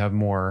grow up and you have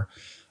more,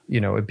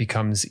 it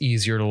becomes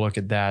easier to look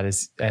at that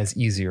as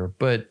easier,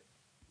 but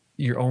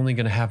you're only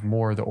going to have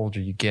more the older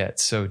you get.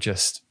 So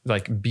just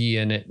like be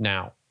in it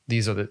now.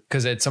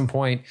 Because at some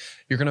point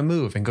you're going to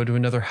move and go to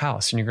another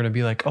house and you're going to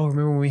be like, oh,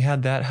 remember when we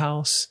had that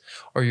house?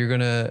 Or you're going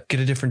to get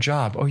a different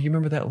job. Oh, you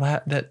remember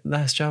that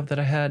last job that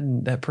I had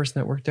and that person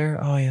that worked there?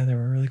 Oh yeah, they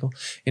were really cool.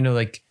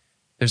 Like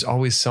there's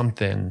always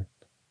something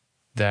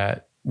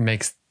that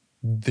makes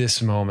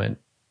this moment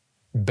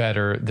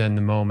better than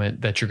the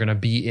moment that you're going to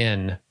be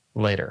in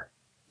later.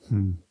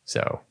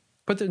 So,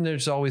 but then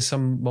there's always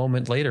some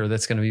moment later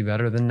that's going to be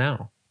better than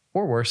now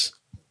or worse.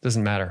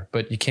 Doesn't matter,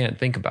 but you can't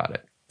think about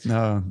it.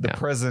 No, the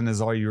present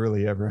is all you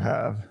really ever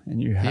have.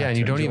 And you have and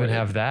you don't even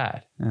have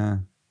that. Yeah.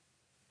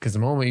 Because the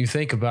moment you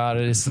think about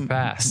it, it's the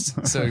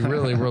past. So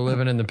really, we're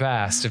living in the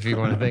past if you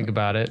want to think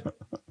about it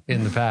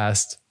in the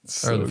past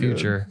or the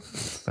future.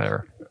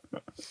 Whatever.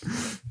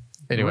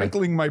 Anyway.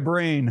 Wrinkling my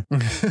brain.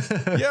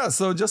 Yeah,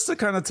 so just to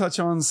kind of touch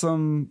on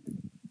some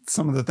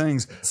of the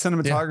things,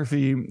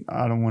 cinematography,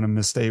 I don't want to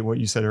misstate what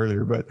you said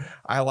earlier, but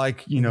I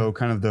like,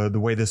 kind of the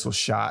way this was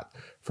shot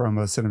from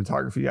a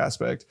cinematography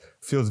aspect.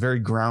 Feels very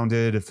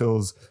grounded. It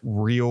feels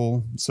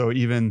real. So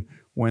even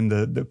when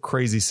the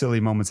crazy, silly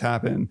moments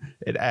happen,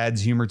 it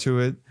adds humor to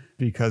it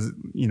because,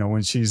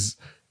 when she's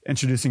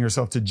introducing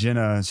herself to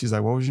Jenna, she's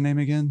like, what was your name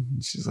again?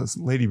 She says,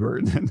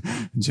 Ladybird. And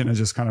Jenna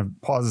just kind of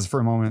pauses for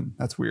a moment.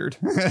 That's weird.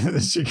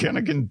 She kind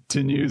of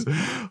continues.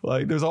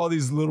 Like there's all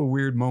these little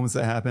weird moments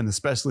that happen,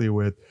 especially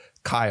with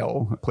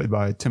Kyle, played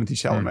by Timothée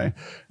Chalamet.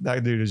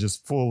 That dude is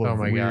just full of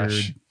weird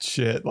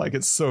shit. Like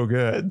it's so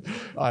good.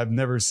 I've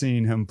never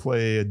seen him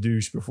play a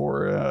douche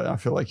before. I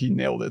feel like he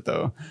nailed it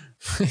though.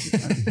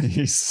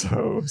 He's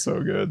so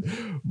good.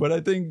 But I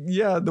think,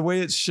 the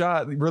way it's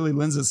shot really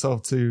lends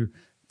itself to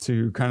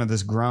kind of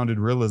this grounded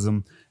realism.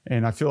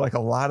 And I feel like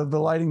a lot of the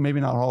lighting, maybe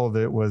not all of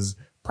it, was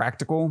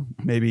practical.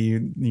 Maybe,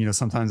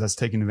 sometimes that's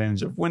taking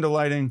advantage of window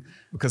lighting,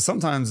 because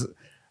sometimes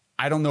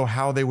I don't know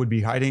how they would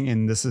be hiding.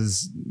 And this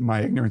is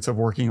my ignorance of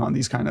working on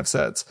these kind of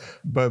sets.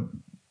 But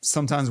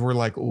sometimes we're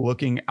like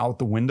looking out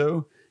the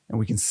window and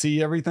we can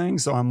see everything.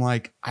 So I'm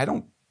like, I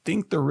don't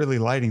think they're really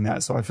lighting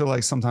that. So I feel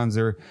like sometimes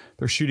they're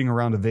shooting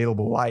around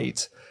available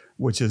light,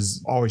 which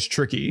is always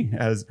tricky.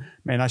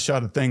 I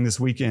shot a thing this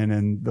weekend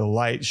and the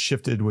light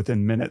shifted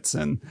within minutes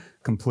and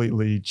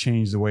completely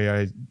changed the way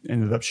I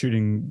ended up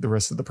shooting the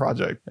rest of the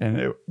project.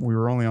 And we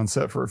were only on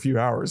set for a few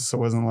hours. So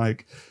it wasn't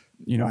like,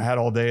 I had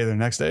all day the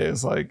next day.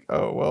 It's like,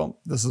 oh, well,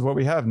 this is what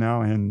we have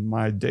now. And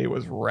my day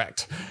was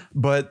wrecked.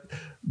 But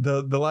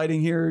the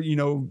lighting here,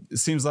 it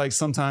seems like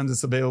sometimes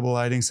it's available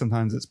lighting.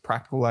 Sometimes it's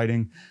practical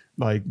lighting.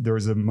 Like there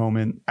was a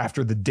moment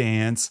after the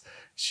dance,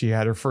 she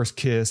had her first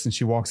kiss and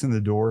she walks in the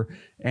door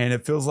and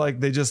it feels like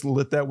they just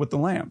lit that with the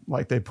lamp.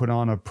 Like they put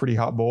on a pretty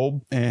hot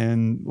bulb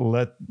and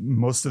let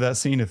most of that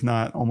scene, if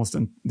not almost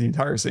the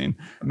entire scene.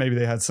 Maybe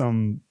they had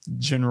some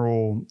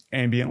general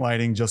ambient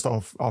lighting just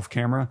off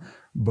camera,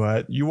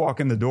 but you walk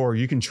in the door,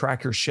 you can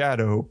track your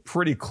shadow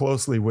pretty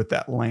closely with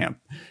that lamp.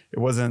 It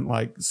wasn't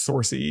like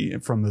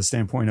sourcey from the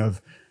standpoint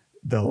of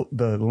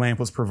the lamp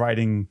was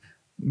providing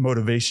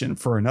motivation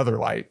for another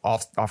light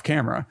off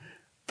camera.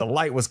 The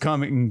light was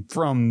coming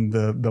from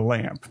the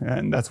lamp,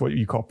 and that's what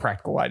you call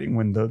practical lighting,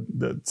 when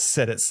the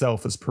set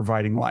itself is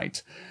providing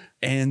light.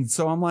 And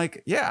so I'm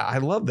like, yeah, I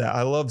love that.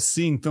 I love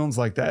seeing films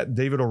like that.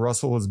 David O.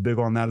 Russell is big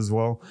on that as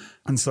well.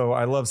 And so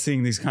I love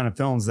seeing these kind of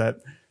films that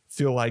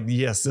feel like,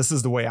 yes, this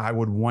is the way I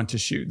would want to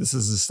shoot. This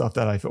is the stuff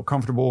that I feel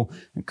comfortable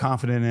and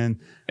confident in.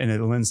 And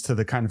it lends to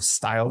the kind of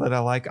style that I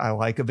like. I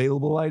like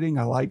available lighting.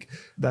 I like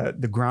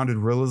the grounded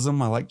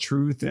realism. I like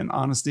truth and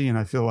honesty. And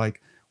I feel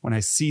like when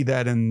I see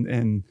that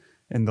in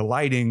the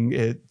lighting,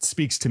 it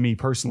speaks to me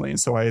personally. And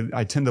so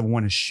I tend to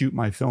want to shoot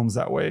my films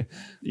that way,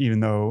 even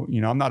though,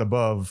 I'm not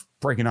above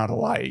breaking out a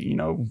light,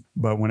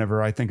 but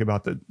whenever I think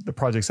about the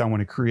projects I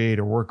want to create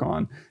or work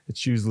on,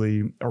 it's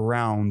usually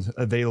around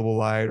available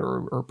light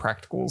or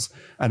practicals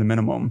at a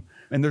minimum.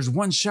 And there's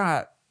one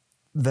shot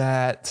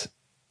that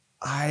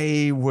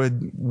I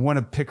would want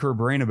to pick her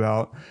brain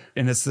about,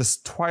 and it's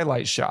this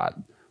Twilight shot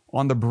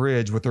on the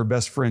bridge with her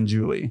best friend,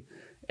 Julie.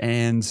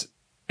 And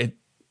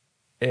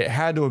it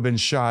had to have been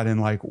shot in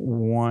like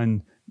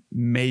one,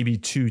 maybe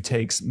two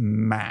takes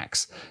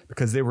max,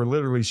 because they were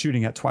literally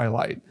shooting at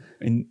twilight.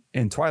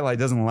 And twilight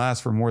doesn't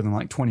last for more than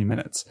like 20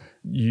 minutes.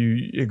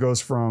 It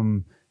goes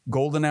from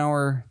golden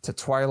hour to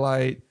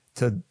twilight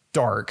to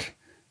dark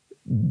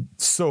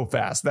so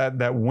fast.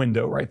 That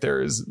window right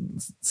there is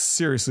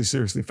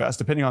seriously fast.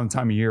 Depending on the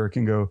time of year, it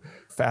can go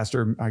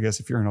faster. I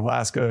guess if you're in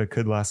Alaska, it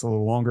could last a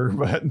little longer,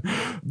 but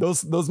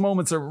those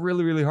moments are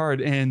really, really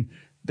hard. And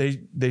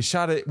they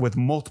shot it with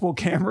multiple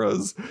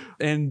cameras,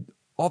 and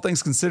all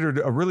things considered,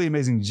 a really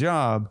amazing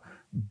job.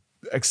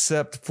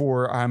 except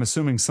for I'm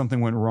assuming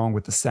something went wrong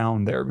with the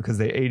sound there because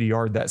they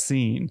ADR'd that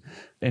scene,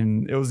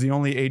 and it was the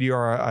only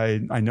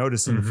ADR I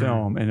noticed in the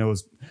film, and it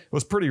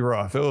was pretty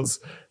rough. It was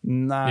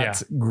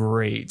not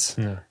great,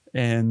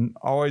 and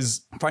I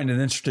always find it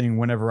interesting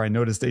whenever I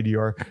noticed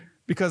ADR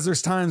because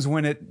there's times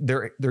when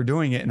they're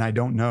doing it and I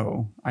don't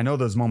know. I know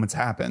those moments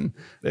happen.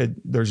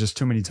 There's just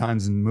too many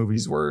times in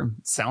movies where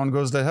sound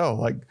goes to hell,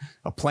 like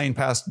a plane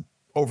passed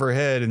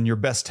overhead and your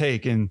best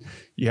take, and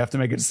you have to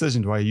make a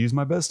decision. Do I use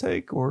my best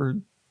take or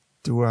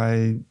do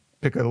I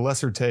pick a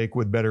lesser take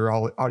with better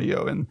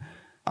audio? And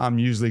I'm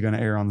usually going to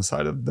err on the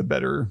side of the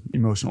better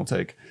emotional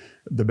take,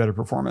 the better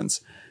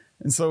performance.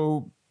 And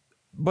so,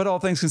 but all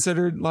things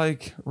considered,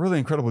 like, really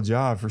incredible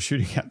job for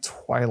shooting at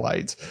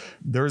twilight.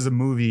 There's a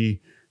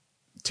movie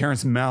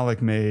Terrence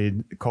Malick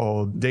made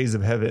called Days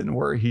of Heaven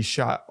where he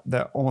shot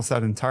almost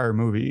that entire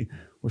movie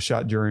was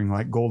shot during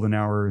like golden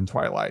hour and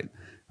twilight.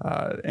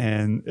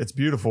 And it's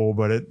beautiful,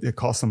 but it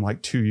cost them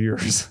like 2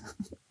 years.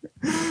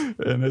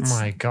 And it's,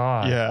 my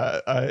God.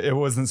 Yeah, it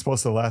wasn't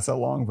supposed to last that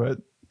long, but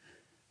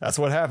that's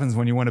what happens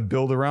when you want to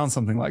build around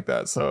something like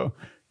that. So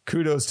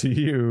kudos to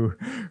you,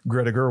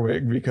 Greta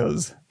Gerwig,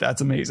 because that's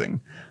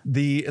amazing.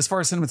 As far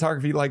as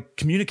cinematography, like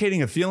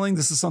communicating a feeling,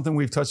 this is something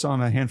we've touched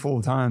on a handful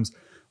of times.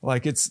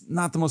 Like, it's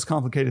not the most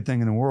complicated thing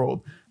in the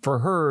world. For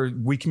her,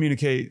 we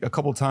communicate a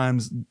couple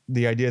times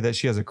the idea that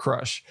she has a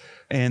crush,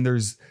 and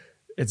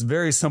it's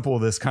very simple,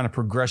 this kind of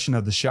progression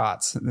of the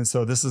shots. And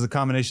so this is a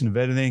combination of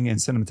editing and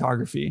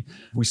cinematography.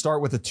 We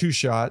start with a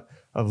 2-shot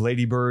of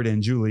Lady Bird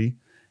and Julie,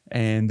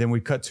 and then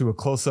we cut to a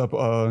close-up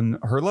on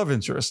her love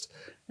interest.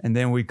 And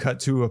then we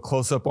cut to a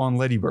close-up on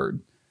Lady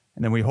Bird,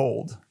 and then we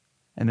hold.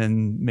 And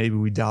then maybe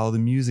we dial the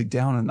music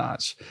down a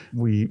notch.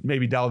 We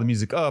maybe dial the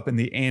music up and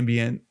the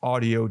ambient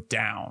audio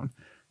down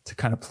to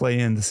kind of play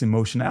in this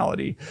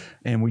emotionality.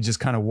 And we just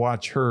kind of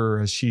watch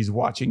her as she's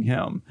watching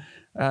him.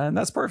 And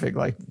that's perfect.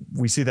 Like,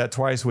 we see that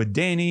twice with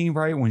Danny,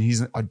 right? When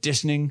he's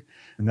auditioning.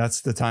 And that's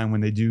the time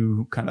when they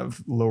do kind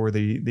of lower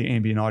the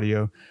ambient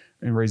audio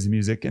and raise the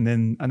music. And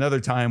then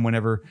another time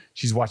whenever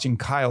she's watching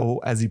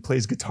Kyle as he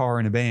plays guitar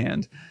in a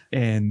band,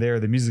 and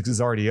the music is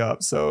already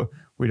up. So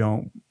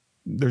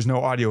there's no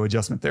audio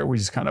adjustment there. We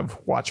just kind of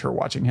watch her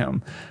watching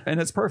him,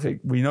 and it's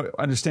perfect. We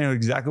understand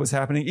exactly what's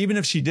happening. Even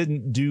if she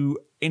didn't do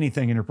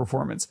anything in her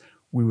performance,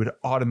 we would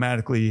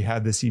automatically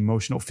have this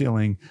emotional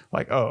feeling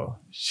like, oh,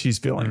 she's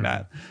feeling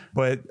that.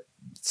 But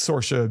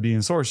Saoirse being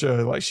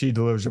Saoirse, like, she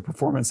delivers a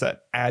performance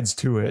that adds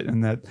to it,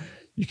 and that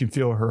you can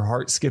feel her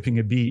heart skipping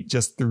a beat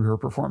just through her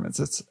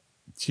performance.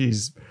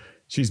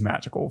 She's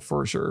magical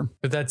for sure.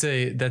 But that's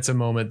a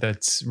moment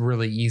that's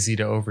really easy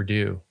to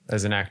overdo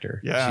as an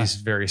actor. Yeah. She's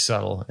very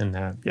subtle in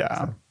that.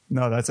 Yeah. So.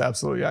 No, that's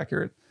absolutely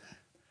accurate.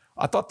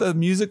 I thought the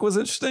music was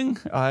interesting.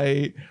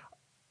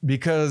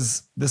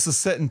 Because this is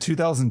set in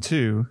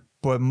 2002,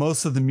 but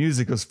most of the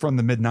music was from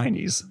the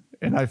mid-90s.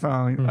 And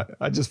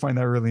I just find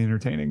that really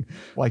entertaining.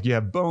 Like, you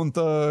have Bone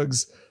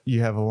Thugs, you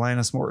have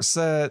Alanis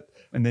Morissette,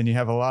 and then you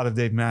have a lot of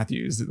Dave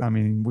Matthews. I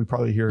mean, we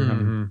probably hear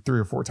him 3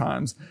 or 4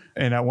 times.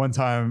 And at one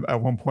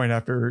point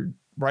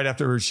right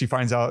after she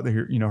finds out that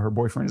her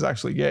boyfriend is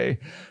actually gay,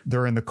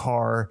 they're in the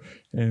car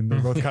and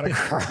they're both kind of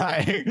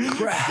crying.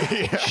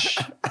 Crash.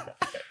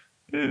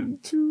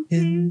 Into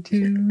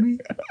me.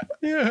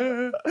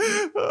 Yeah.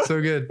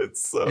 So good.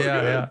 It's so good.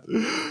 Yeah.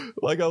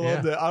 Like, I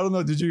loved it. I don't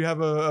know. Did you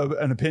have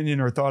an opinion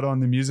or thought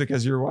on the music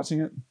as you were watching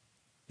it?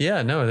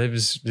 Yeah, no, it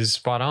was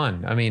spot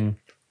on. I mean,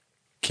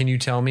 can you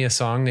tell me a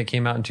song that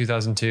came out in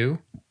 2002?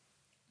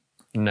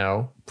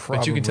 No. Probably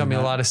but you can tell me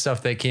not. a lot of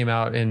stuff that came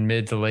out in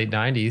mid to late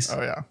 90s.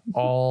 Oh, yeah.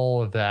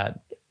 All of that.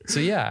 So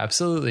yeah,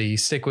 absolutely. You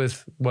stick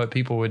with what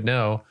people would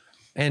know.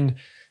 And,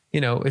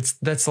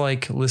 that's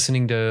like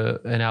listening to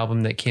an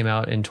album that came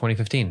out in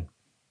 2015.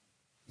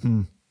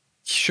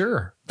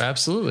 Sure.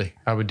 Absolutely.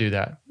 I would do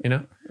that,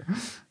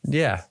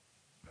 Yeah.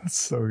 That's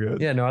so good.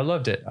 Yeah, no, I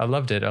loved it. I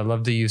loved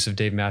the use of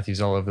Dave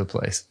Matthews all over the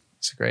place.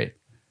 It's great.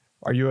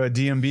 Are you a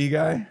DMB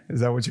guy?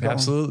 Is that what you call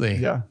Absolutely.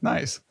 him? Yeah.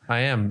 Nice.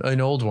 I am.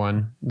 An old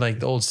one, like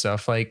the old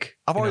stuff. Like,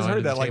 I've always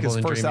heard that, like, his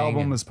first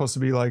album is supposed to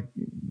be like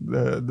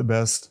the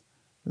best.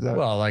 Is that?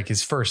 Well, like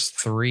his first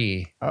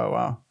 3. Oh,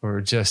 wow.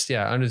 Or just,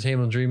 Under the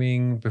Table and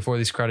Dreaming, Before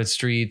These Crowded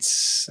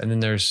Streets. And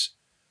then there's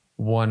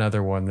one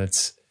other one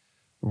that's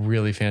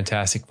really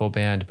fantastic, full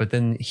band. But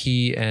then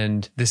he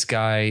and this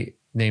guy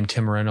named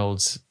Tim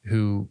Reynolds,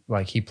 who,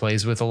 like, he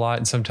plays with a lot.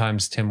 And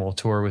sometimes Tim will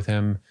tour with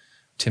him.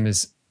 Tim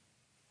is,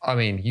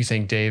 you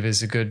think Dave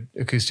is a good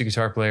acoustic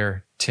guitar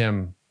player.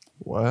 Tim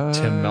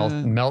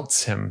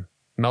melts him,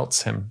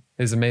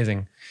 is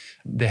amazing.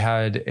 They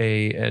had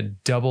a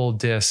double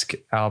disc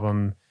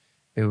album.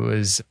 It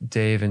was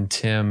Dave and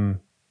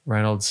Tim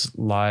Reynolds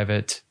live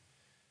at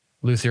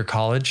Luther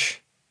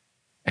College.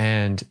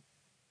 And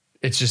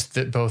it's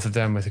just both of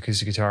them with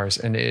acoustic guitars.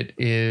 And it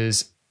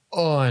is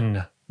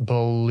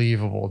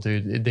unbelievable,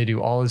 dude. They do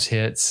all his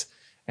hits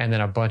and then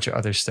a bunch of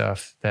other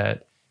stuff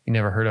that you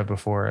never heard of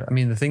before. I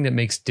mean, the thing that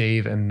makes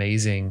Dave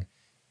amazing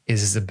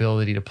is his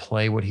ability to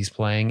play what he's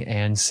playing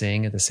and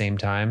sing at the same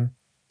time.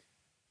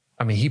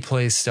 I mean, he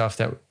plays stuff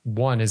that,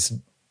 one, is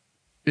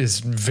is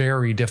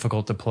very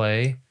difficult to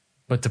play,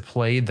 but to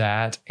play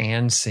that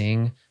and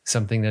sing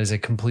something that is a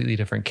completely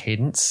different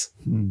cadence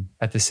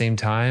at the same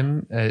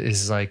time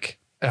is like,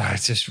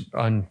 it's just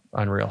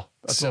unreal.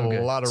 That's so a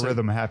good. lot of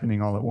rhythm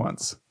happening all at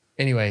once.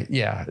 Anyway,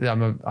 yeah,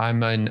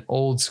 I'm an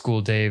old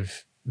school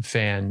Dave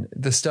fan.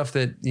 The stuff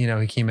that, you know,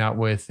 he came out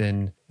with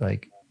in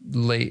like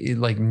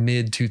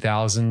mid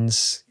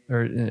 2000s,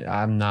 or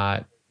I'm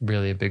not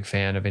really a big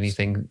fan of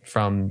anything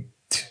from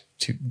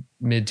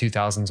mid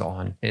 2000s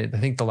on. I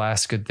think the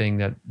last good thing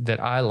that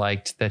I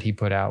liked that he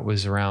put out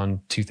was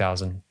around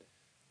 2000.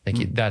 I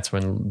think that's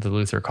when the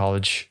Luther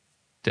College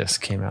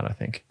disc came out. I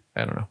think,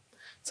 I don't know,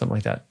 something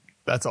like that.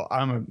 That's all.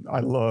 I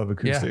love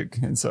acoustic,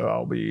 and so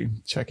I'll be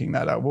checking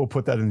that out. We'll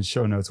put that in the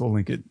show notes. We'll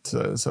link it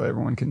so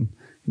everyone can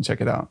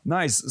check it out.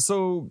 Nice.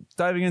 So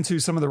diving into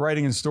some of the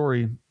writing and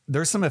story,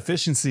 there's some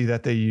efficiency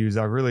that they use.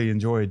 I really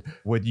enjoyed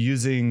with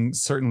using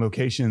certain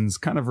locations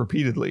kind of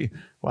repeatedly.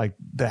 Like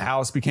the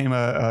house became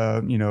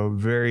a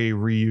very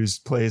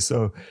reused place.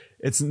 So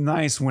it's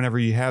nice whenever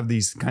you have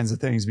these kinds of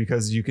things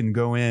because you can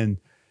go in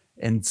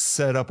and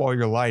set up all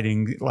your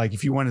lighting. Like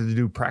if you wanted to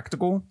do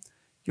practical,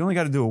 you only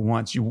got to do it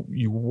once.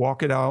 You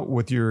walk it out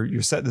with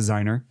your set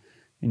designer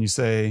and you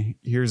say,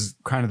 here's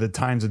kind of the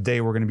times of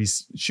day we're going to be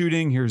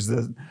shooting. Here's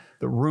the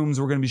rooms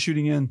we're going to be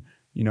shooting in.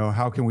 You know,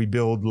 how can we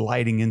build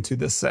lighting into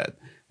this set?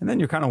 And then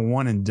you're kind of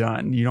one and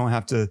done. You don't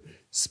have to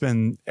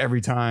spend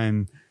every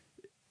time,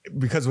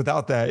 because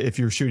without that, if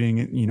you're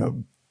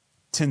shooting,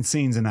 10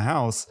 scenes in a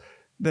house,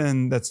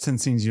 then that's 10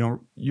 scenes. You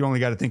only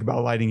got to think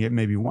about lighting it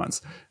maybe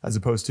once, as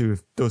opposed to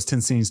if those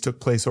 10 scenes took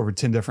place over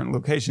 10 different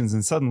locations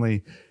and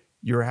suddenly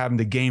you're having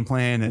to game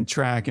plan and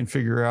track and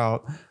figure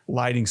out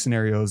lighting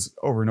scenarios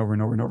over and over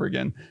and over and over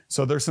again.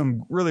 So there's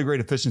some really great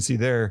efficiency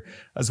there,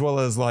 as well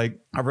as like,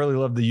 I really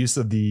love the use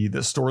of the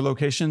store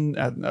location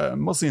at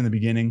mostly in the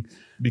beginning,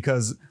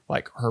 because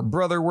like her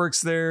brother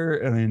works there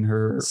and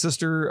her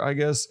sister, I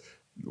guess,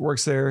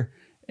 works there.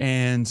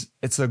 And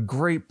it's a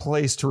great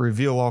place to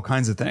reveal all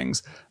kinds of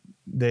things.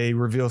 They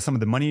reveal some of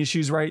the money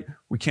issues, right?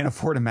 We can't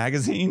afford a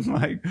magazine.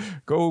 Like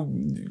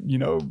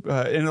and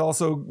it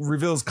also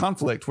reveals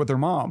conflict with her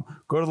mom.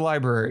 Go to the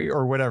library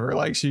or whatever.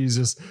 Like she's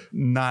just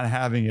not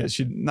having it.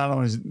 She not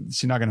only is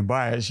she not going to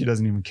buy it, she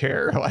doesn't even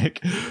care.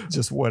 Like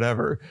just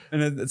whatever.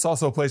 And it's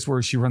also a place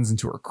where she runs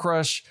into her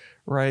crush,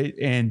 right?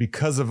 And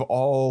because of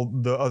all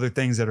the other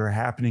things that are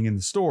happening in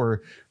the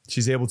store,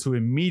 she's able to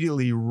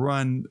immediately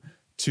run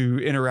to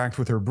interact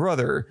with her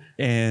brother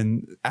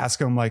and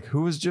ask him like,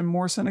 who is Jim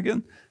Morrison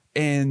again?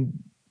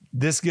 And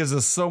this gives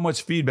us so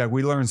much feedback.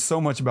 We learn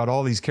so much about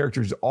all these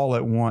characters all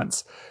at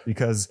once,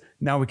 because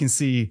now we can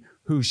see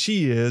who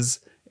she is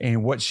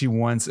and what she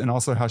wants, and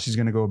also how she's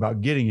going to go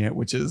about getting it,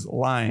 which is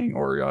lying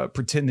or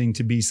pretending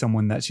to be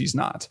someone that she's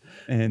not.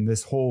 And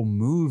this whole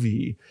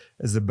movie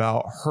is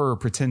about her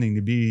pretending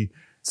to be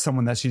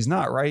someone that she's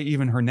not, right?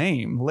 Even her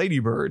name,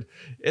 Ladybird,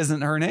 isn't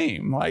her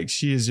name. Like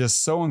she is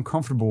just so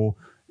uncomfortable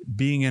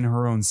being in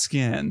her own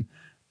skin.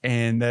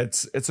 And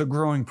it's a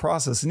growing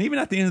process. And even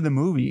at the end of the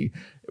movie,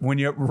 when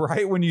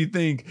you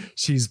think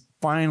she's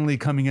finally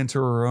coming into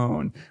her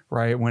own,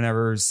 right?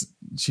 Whenever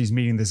she's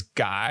meeting this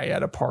guy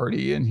at a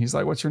party and he's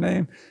like, what's your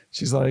name?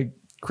 She's like,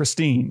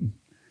 Christine.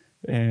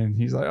 And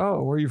he's like,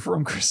 oh, where are you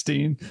from,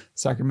 Christine?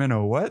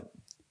 Sacramento. What?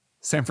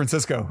 San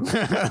Francisco.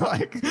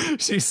 Like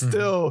she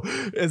still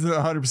isn't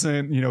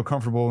 100%,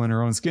 comfortable in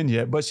her own skin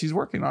yet, but she's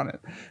working on it.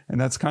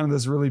 And that's kind of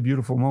this really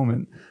beautiful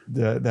moment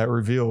that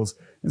reveals.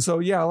 And so,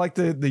 yeah, I like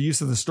the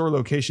use of the store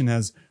location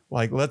as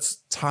like,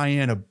 let's tie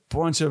in a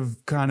bunch of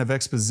kind of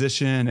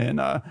exposition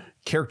and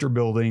character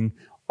building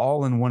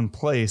all in one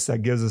place.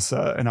 That gives us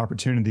an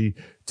opportunity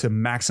to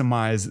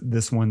maximize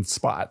this one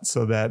spot,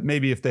 so that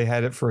maybe if they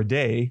had it for a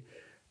day,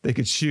 they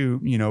could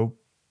shoot,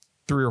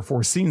 3 or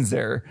 4 scenes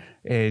there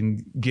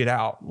and get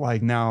out.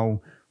 Like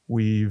now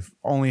we've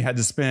only had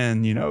to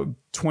spend,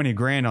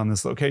 $20,000 on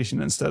this location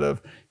instead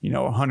of,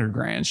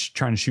 $100,000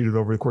 trying to shoot it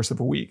over the course of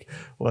a week.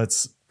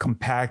 Let's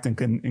compact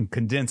and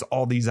condense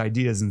all these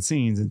ideas and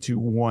scenes into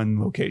one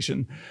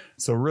location.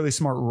 So really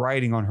smart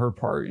writing on her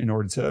part in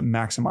order to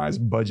maximize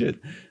budget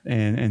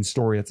and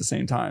story at the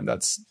same time.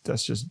 That's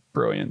just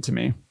brilliant to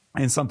me.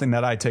 And something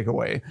that I take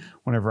away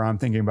whenever I'm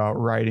thinking about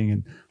writing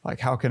and like,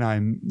 how can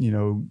I,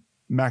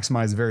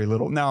 maximize very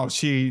little. Now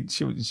she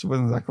wasn't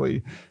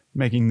exactly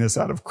making this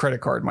out of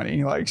credit card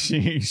money. Like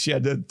she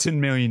had a $10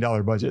 million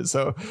budget.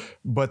 So,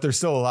 but there's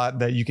still a lot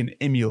that you can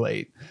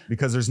emulate,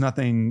 because there's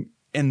nothing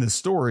in the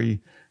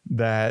story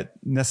that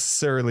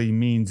necessarily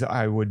means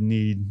I would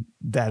need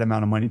that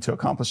amount of money to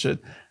accomplish it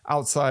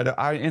outside.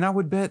 I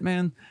would bet,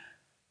 man,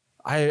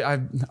 I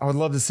would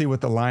love to see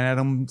what the line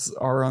items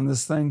are on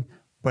this thing,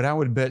 but I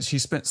would bet she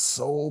spent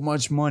so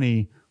much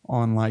money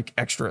on like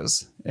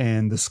extras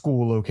and the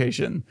school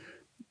location.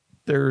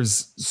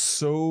 There's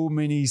so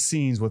many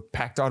scenes with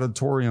packed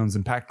auditoriums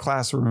and packed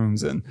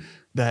classrooms, and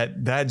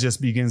that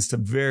just begins to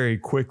very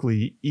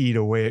quickly eat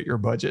away at your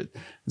budget.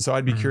 And so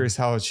I'd be curious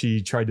how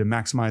she tried to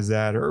maximize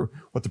that, or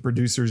what the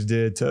producers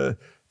did to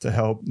to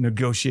help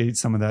negotiate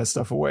some of that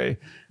stuff away,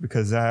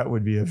 because that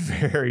would be a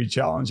very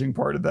challenging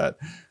part of that,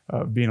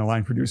 being a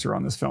line producer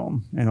on this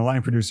film. And a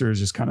line producer is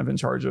just kind of in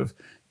charge of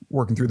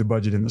working through the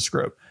budget and the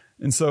script.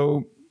 And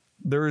so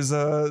there's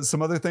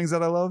some other things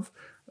that I love.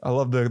 I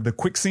love the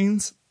quick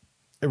scenes.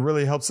 It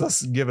really helps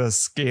us give a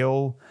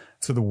scale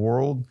to the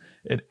world.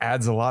 It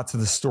adds a lot to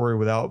the story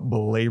without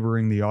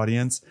belaboring the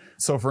audience.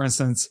 So for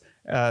instance,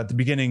 at the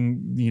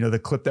beginning, the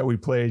clip that we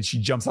played, she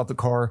jumps out the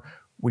car.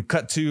 We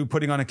cut to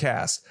putting on a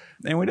cast,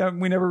 and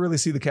we never really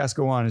see the cast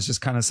go on. It's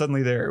just kind of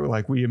suddenly there.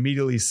 Like, we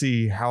immediately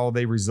see how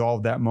they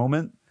resolved that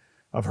moment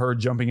of her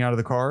jumping out of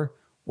the car.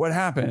 What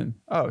happened?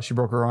 Oh, she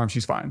broke her arm.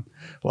 She's fine.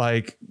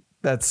 Like,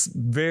 that's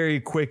very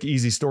quick,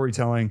 easy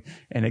storytelling,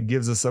 and it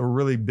gives us a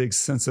really big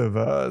sense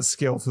of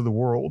scale to the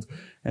world.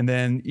 And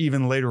then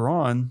even later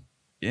on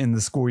in the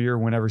school year,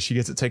 whenever she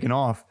gets it taken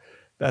off,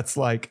 that's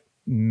like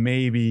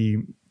maybe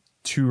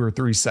 2 or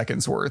 3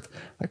 seconds worth.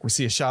 Like, we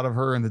see a shot of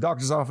her in the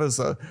doctor's office,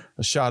 a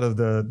shot of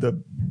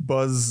the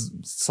buzz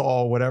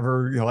saw,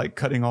 whatever, like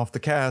cutting off the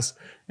cast,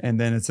 and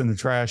then it's in the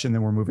trash, and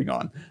then we're moving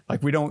on.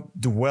 Like, we don't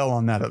dwell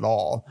on that at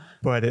all,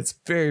 but it's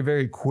very,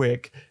 very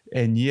quick.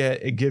 And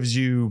yet it gives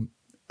you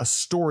a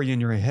story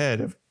in your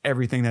head of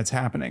everything that's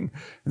happening.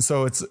 And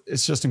so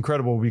it's just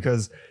incredible,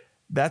 because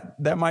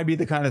that might be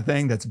the kind of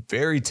thing that's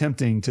very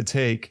tempting to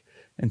take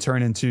and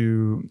turn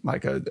into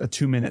like a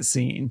 2-minute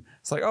scene.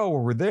 It's like, oh,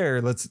 well, we're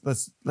there. Let's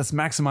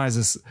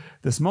maximize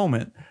this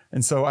moment.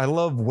 And so I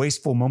love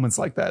wasteful moments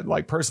like that.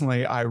 Like,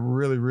 personally, I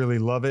really, really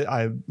love it.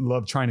 I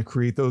love trying to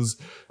create those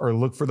or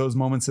look for those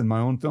moments in my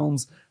own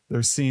films.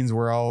 There's scenes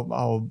where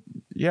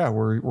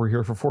we're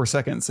here for 4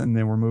 seconds and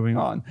then we're moving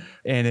on.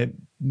 And it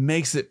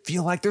makes it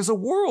feel like there's a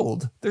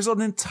world. There's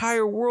an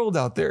entire world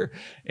out there.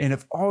 And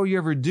if all you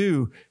ever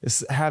do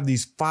is have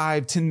these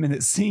 5-10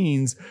 minute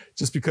scenes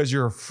just because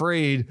you're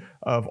afraid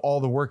of all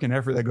the work and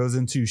effort that goes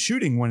into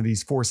shooting one of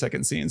these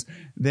 4-second scenes,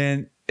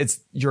 then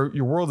it's your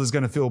world is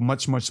going to feel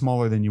much, much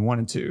smaller than you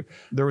wanted to.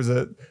 There was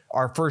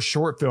our first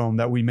short film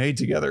that we made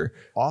together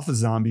off of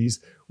zombies.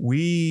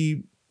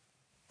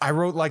 I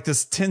wrote like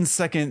this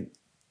 10-second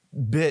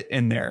bit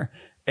in there,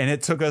 and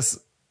it took us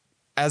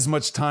as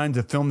much time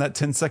to film that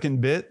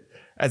 10-second bit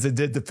as it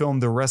did to film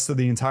the rest of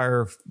the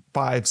entire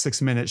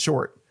 5-6 minute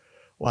short.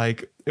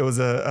 Like, it was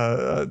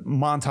a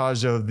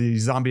montage of the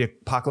zombie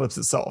apocalypse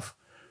itself.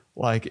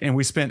 Like, and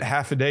we spent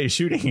half a day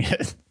shooting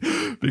it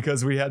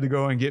because we had to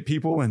go and get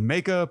people and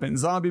makeup and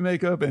zombie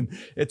makeup. And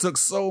it took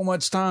so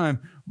much time,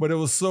 but it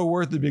was so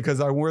worth it,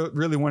 because I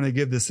really want to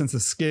give this sense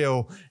of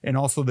scale and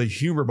also the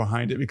humor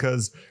behind it.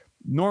 Because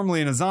normally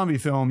in a zombie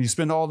film, you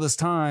spend all this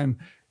time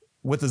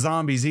with the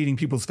zombies eating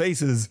people's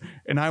faces.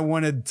 And I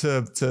wanted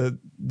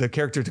the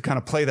character to kind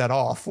of play that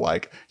off.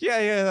 Like,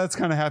 yeah, that's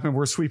kind of happened.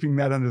 We're sweeping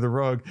that under the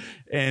rug.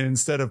 And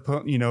instead of,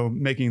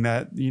 making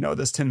that,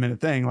 this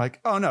 10-minute thing,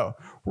 like, oh no,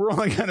 we're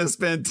only going to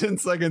spend 10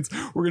 seconds.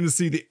 We're going to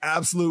see the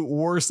absolute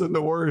worst and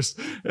the worst.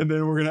 And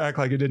then we're going to act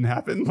like it didn't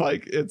happen.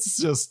 Like, it's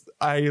just,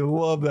 I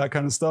love that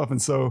kind of stuff.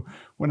 And so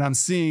when I'm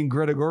seeing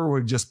Greta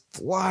Gerwig just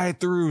fly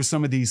through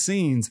some of these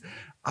scenes,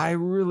 I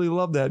really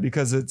love that,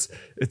 because it's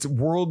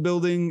world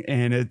building,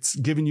 and it's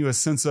giving you a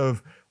sense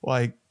of,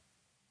 like,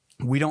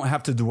 we don't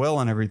have to dwell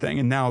on everything.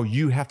 And now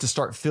you have to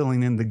start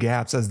filling in the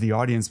gaps as the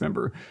audience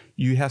member.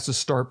 You have to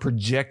start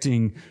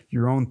projecting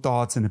your own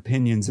thoughts and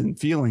opinions and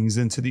feelings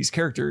into these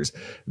characters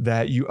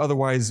that you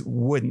otherwise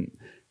wouldn't.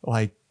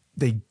 Like,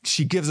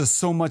 she gives us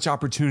so much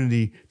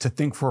opportunity to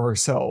think for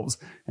ourselves.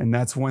 And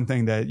that's one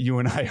thing that you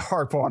and I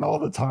harp on all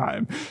the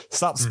time.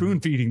 Stop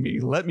spoon feeding me.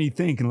 Let me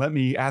think and let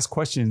me ask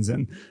questions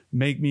and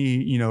make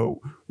me,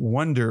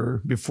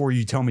 wonder before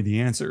you tell me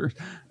the answer.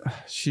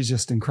 She's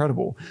just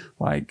incredible.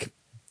 Like,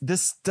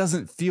 this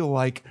doesn't feel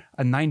like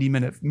a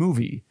 90-minute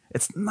movie.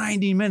 It's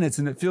 90 minutes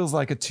and it feels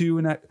like a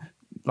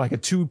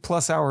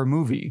 2+ hour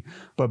movie.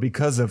 But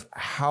because of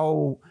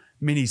how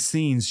many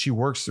scenes she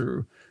works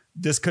through,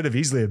 this could have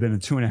easily been a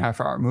 2.5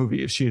 hour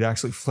movie if she had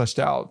actually fleshed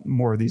out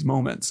more of these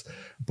moments.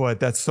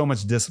 But that's so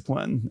much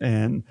discipline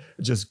and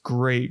just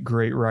great,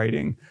 great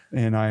writing.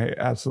 And I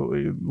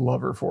absolutely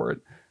love her for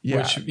it. Yeah.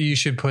 Which you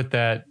should put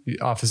that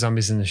Off of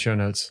Zombies in the show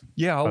notes.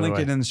 Yeah, I'll link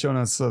it in the show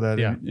notes so that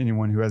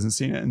anyone who hasn't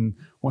seen it and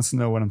wants to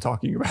know what I'm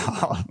talking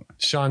about.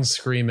 Sean's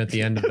scream at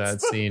the end of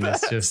that scene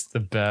is just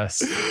the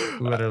best.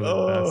 Literally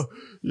the best.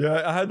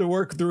 Yeah, I had to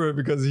work through it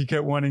because he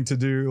kept wanting to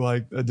do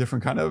like a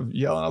different kind of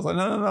yell. And I was like,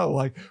 no,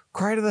 like,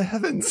 cry to the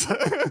heavens.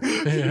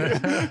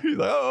 He's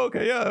like, oh,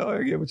 okay, yeah,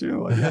 I get what you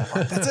mean. Like, yeah,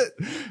 that's it.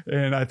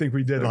 And I think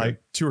we did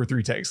like 2 or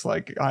 3 takes.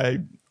 Like,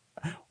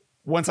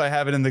 once I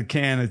have it in the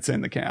can, it's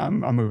in the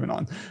can. I'm moving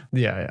on.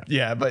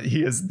 Yeah. But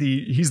he's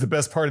the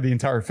best part of the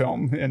entire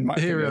film. In my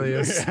opinion. Really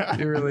is. Yeah.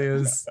 He really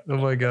is. Oh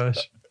my gosh.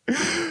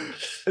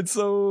 And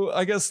so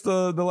I guess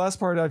the last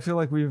part, I feel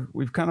like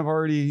we've kind of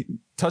already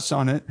touched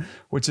on it,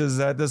 which is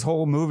that this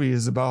whole movie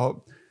is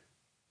about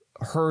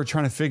her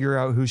trying to figure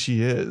out who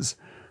she is.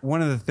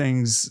 One of the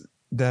things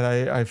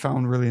that I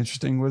found really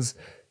interesting was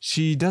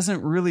she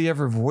doesn't really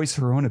ever voice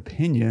her own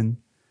opinion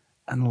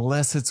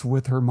unless it's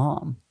with her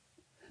mom.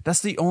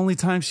 That's the only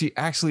time she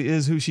actually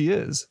is who she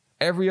is.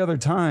 every other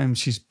time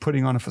she's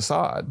putting on a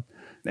facade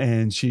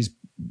and she's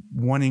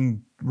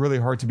wanting really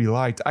hard to be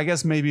liked. I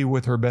guess maybe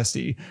with her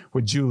bestie,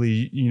 with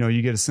Julie, you know,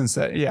 you get a sense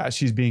that, yeah,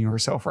 she's being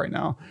herself right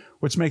now,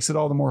 which makes it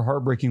all the more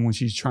heartbreaking when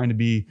she's trying to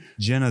be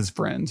Jenna's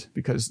friend,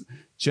 because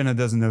Jenna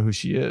doesn't know who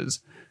she is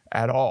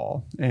at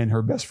all. And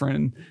her best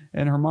friend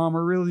and her mom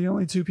are really the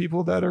only two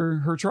people that are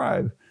her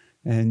tribe.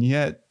 And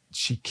yet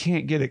she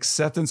can't get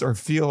acceptance or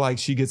feel like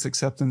she gets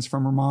acceptance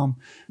from her mom,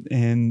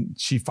 and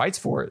she fights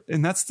for it.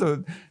 And that's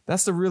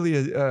the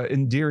really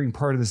endearing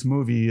part of this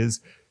movie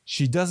is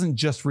she doesn't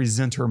just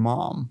resent her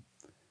mom.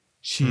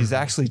 She's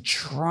actually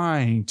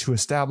trying to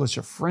establish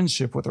a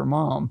friendship with her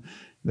mom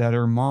that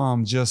her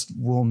mom just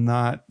will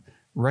not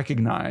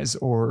recognize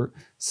or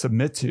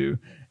submit to.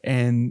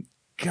 And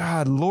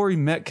God, Laurie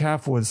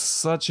Metcalf was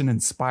such an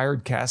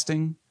inspired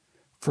casting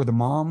for the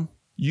mom.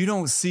 You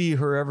don't see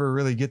her ever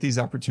really get these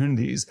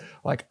opportunities.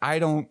 Like,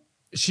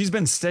 she's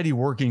been steady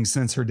working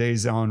since her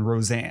days on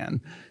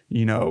Roseanne,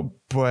 you know,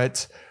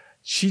 but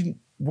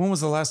when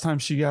was the last time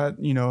she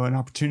got, you know, an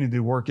opportunity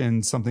to work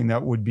in something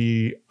that would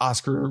be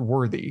Oscar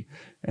worthy?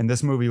 And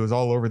this movie was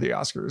all over the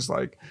Oscars,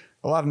 like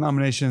a lot of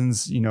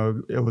nominations, you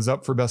know, it was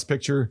up for Best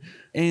Picture,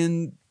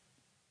 and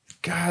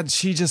God,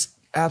 she just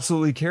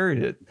absolutely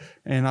carried it.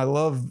 And I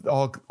love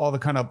all the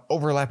kind of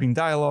overlapping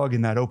dialogue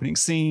in that opening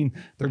scene.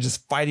 They're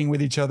just fighting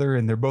with each other,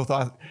 and they're both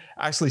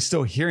actually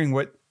still hearing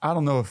what, I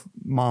don't know if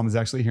mom is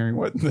actually hearing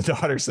what the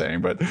daughter's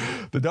saying, but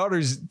the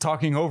daughter's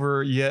talking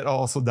over, yet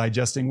also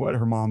digesting what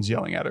her mom's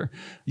yelling at her.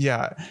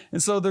 Yeah.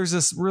 And so there's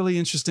this really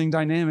interesting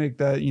dynamic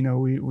that, you know,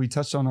 we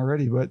touched on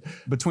already, but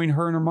between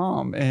her and her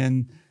mom,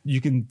 and you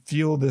can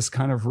feel this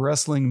kind of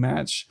wrestling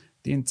match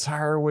the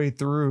entire way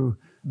through,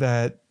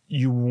 that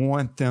you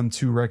want them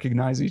to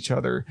recognize each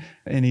other.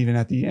 And even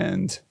at the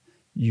end,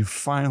 you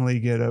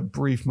finally get a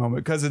brief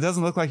moment, because it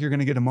doesn't look like you're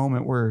going to get a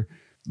moment where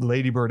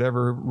Lady Bird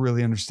ever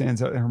really understands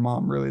that her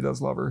mom really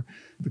does love her,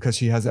 because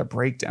she has that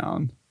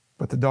breakdown.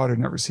 But the daughter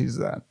never sees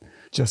that,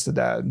 just the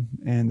dad.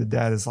 And the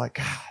dad is like,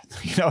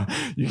 God, you know,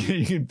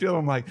 you can feel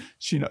him like,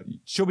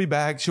 she'll be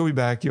back.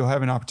 You'll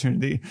have an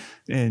opportunity.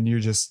 And you're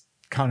just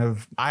kind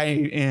of, I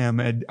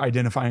am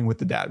identifying with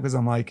the dad, because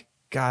I'm like,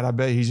 God, I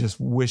bet he's just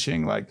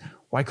wishing, like,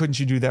 why couldn't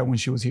you do that when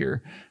she was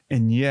here?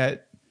 And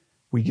yet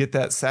we get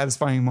that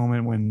satisfying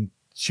moment when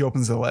she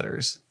opens the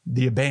letters,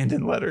 the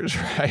abandoned letters,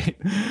 right?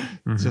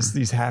 Just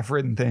these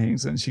half-written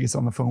things. And she gets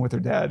on the phone with her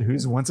dad,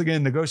 who's once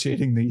again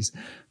negotiating these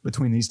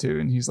between these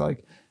two. And he's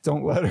like,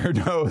 don't let her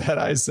know that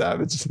I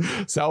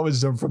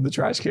salvaged them from the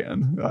trash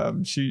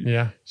can. She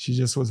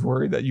just was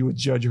worried that you would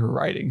judge her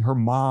writing. Her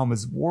mom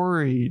is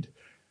worried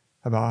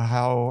about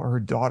how her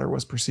daughter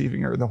was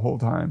perceiving her the whole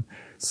time.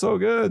 So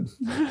good.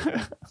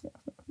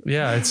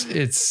 Yeah,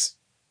 it's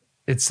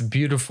a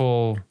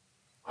beautiful,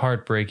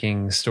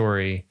 heartbreaking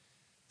story.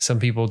 Some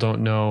people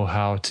don't know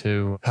how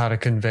to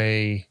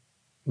convey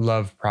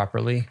love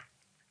properly.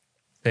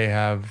 They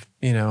have,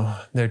 you know,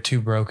 they're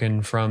too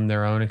broken from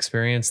their own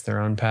experience,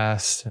 their own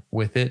past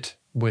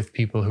with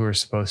people who are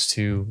supposed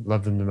to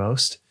love them the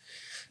most.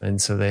 And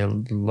so they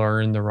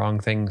learn the wrong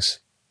things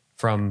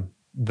from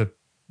the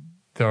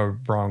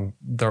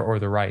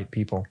right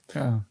people.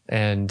 Yeah.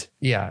 And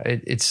yeah,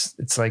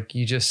 it's like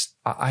you just,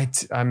 I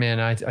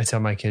tell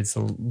my kids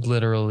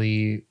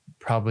literally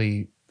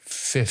probably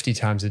 50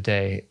 times a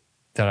day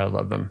that I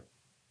love them.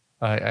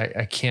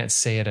 I can't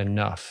say it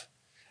enough.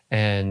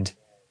 And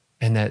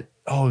that,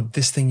 oh,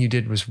 this thing you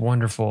did was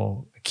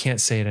wonderful. I can't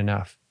say it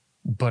enough,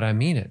 but I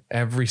mean it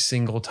every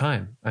single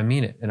time. I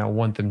mean it. And I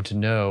want them to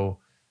know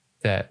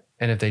that.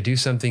 And if they do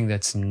something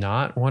that's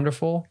not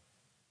wonderful,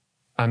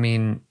 I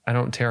mean, I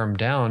don't tear them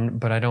down,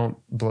 but I don't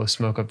blow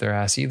smoke up their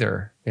ass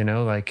either. You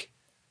know, like,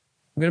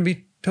 I'm going to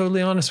be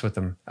totally honest with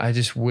them. I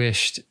just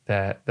wished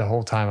that the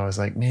whole time I was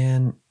like,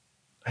 man,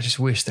 I just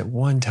wish that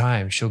one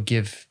time she'll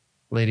give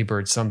Lady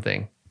Bird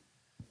something.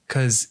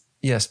 Because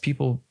yes,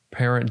 people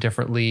parent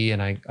differently.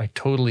 And I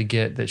totally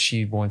get that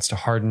she wants to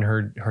harden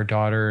her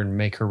daughter and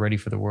make her ready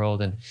for the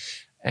world.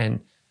 And,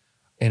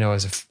 you know,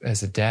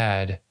 as a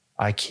dad,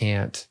 I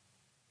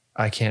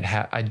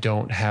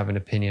don't have an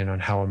opinion on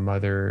how a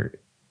mother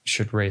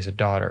should raise a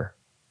daughter,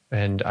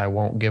 and I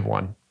won't give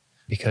one,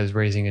 because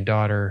raising a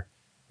daughter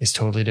is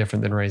totally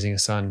different than raising a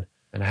son.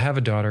 And I have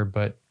a daughter,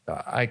 but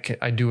I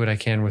do what I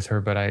can with her,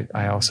 but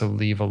I also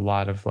leave a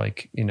lot of,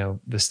 like, you know,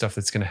 the stuff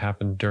that's going to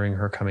happen during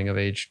her coming of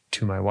age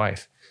to my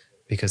wife,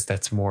 because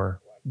that's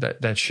more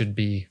that should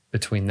be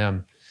between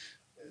them.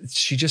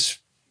 She just,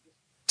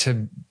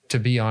 to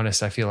be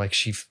honest, I feel like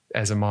she,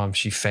 as a mom,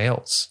 she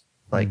fails.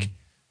 Like,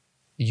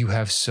 you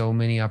have so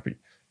many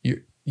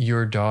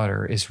your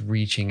daughter is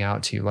reaching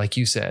out to you, like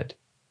you said,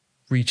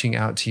 reaching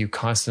out to you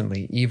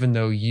constantly, even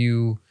though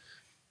you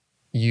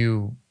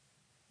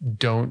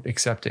don't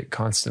accept it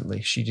constantly.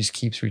 She just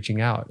keeps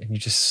reaching out, and you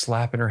just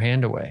slapping her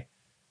hand away.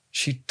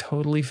 She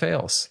totally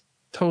fails.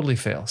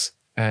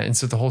 And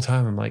so the whole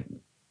time I'm like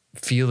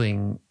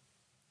feeling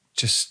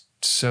just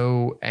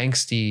so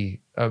angsty,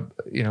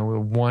 you know,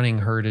 wanting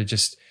her to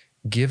just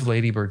give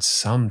Lady Bird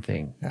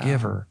something,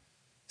 give her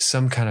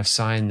some kind of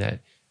sign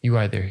that you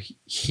either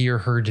hear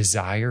her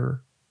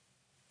desire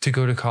to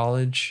go to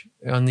college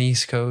on the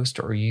East Coast,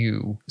 or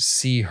you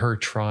see her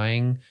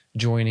joining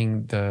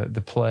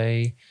the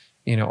play,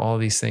 all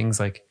these things.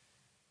 Like,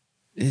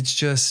 it's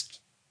just,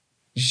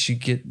 you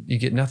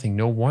get nothing.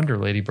 No wonder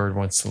Lady Bird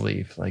wants to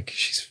leave. Like,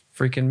 she's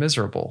freaking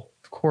miserable.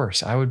 Of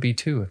course, I would be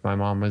too if my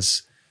mom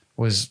was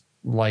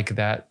like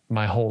that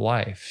my whole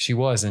life. She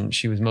wasn't.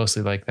 She was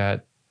mostly like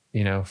that,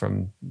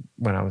 from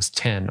when I was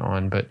 10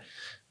 on. But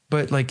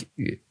like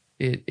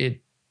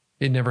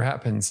it never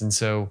happens. And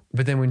so,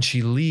 but then when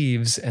she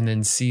leaves and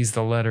then sees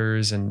the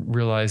letters and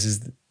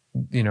realizes,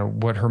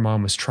 what her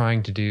mom was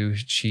trying to do,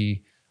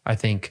 she, I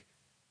think,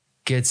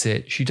 gets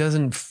it. She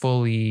doesn't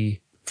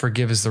fully,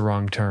 forgive is the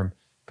wrong term,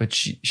 but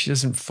she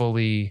doesn't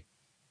fully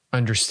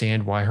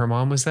understand why her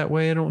mom was that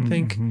way, I don't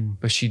think,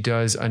 but she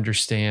does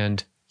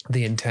understand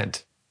the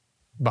intent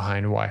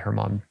behind why her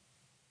mom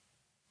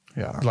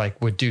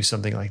would do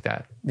something like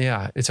that.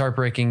 Yeah. It's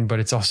heartbreaking, but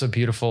it's also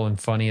beautiful and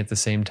funny at the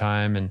same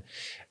time.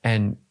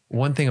 And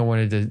one thing I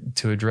wanted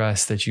to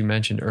address that you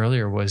mentioned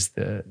earlier was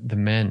the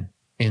men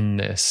in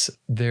this.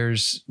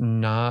 There's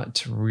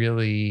not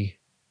really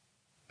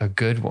a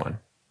good one.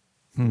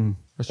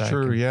 That's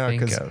true. Yeah.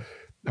 Because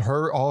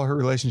all her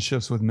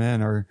relationships with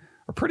men are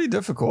pretty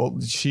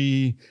difficult.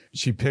 She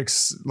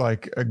picks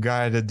like a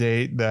guy to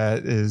date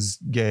that is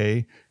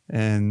gay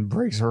and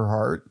breaks her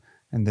heart.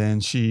 And then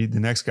the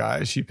next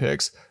guy she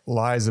picks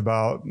lies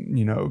about,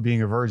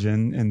 being a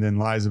virgin, and then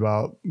lies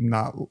about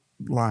not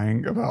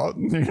lying about,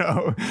 being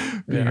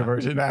a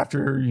virgin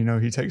after,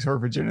 he takes her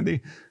virginity.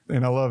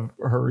 And I love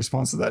her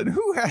response to that.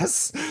 Who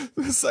has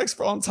sex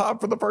on top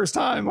for the first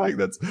time? Like,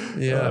 that's,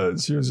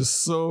 she was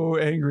just so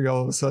angry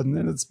all of a sudden,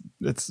 and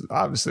it's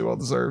obviously well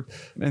deserved.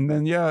 And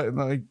then,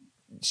 like,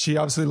 she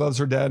obviously loves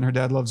her dad and her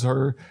dad loves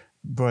her,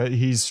 but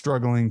he's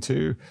struggling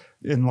too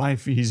in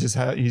life. He's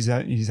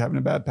having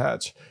a bad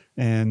patch.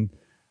 And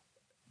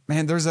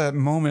man, there's that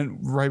moment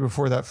right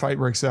before that fight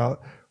breaks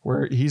out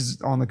where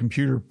he's on the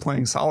computer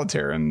playing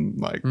solitaire, and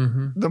like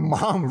the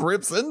mom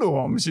rips into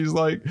him. She's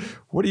like,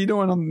 "What are you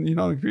doing on the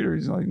computer?"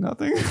 He's like,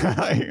 "Nothing."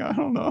 I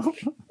don't know.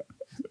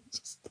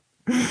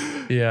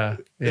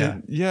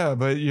 But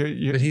but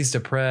he's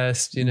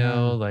depressed,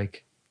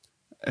 like,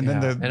 and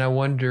then and I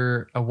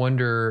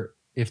wonder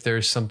if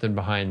there's something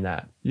behind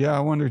that. Yeah,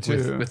 I wonder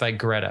too. With like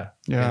Greta.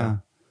 Yeah.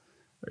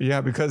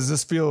 Yeah, because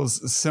this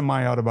feels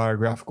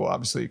semi-autobiographical.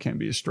 Obviously, it can't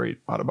be a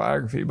straight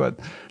autobiography, but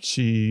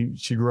she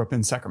grew up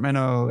in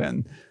Sacramento,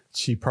 and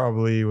she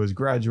probably was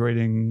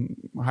graduating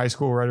high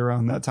school right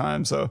around that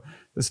time. So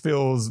this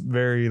feels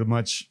very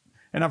much,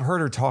 and I've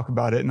heard her talk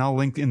about it, and I'll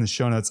link in the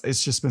show notes.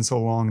 It's just been so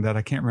long that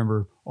I can't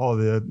remember all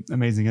the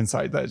amazing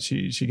insight that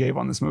she gave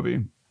on this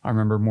movie. I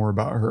remember more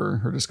about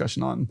her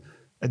discussion on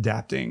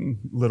adapting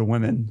Little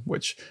Women,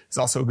 which is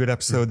also a good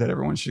episode that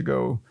everyone should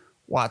go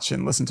watch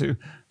and listen to.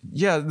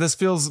 Yeah, this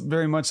feels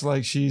very much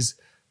like she's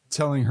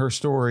telling her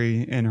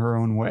story in her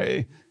own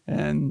way,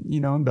 and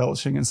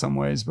embellishing in some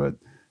ways, but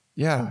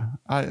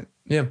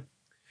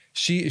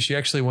she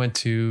actually went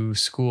to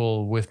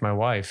school with my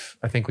wife.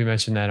 I think we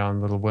mentioned that on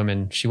Little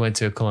Women. She went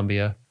to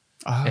Columbia,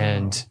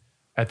 and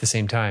at the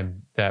same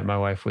time that my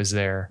wife was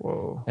there.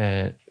 Whoa.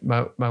 And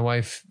my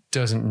wife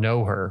doesn't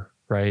know her,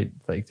 right?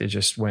 Like, they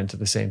just went to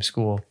the same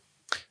school,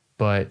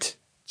 but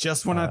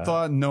just when I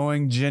thought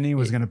knowing Jenny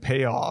was going to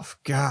pay off.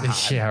 God.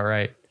 Yeah,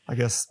 right. I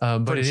guess.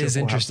 But it is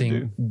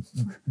interesting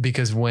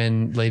because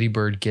when Lady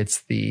Bird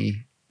gets the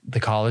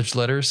college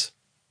letters,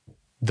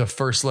 the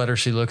first letter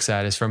she looks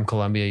at is from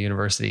Columbia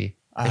University,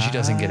 and she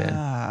doesn't get in.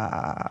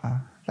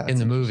 In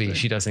the movie,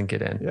 she doesn't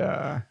get in.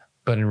 Yeah.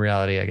 But in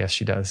reality, I guess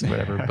she does,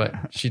 whatever. But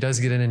she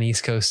does get in an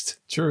East Coast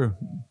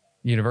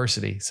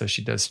university. So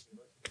she does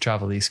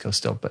travel the East Coast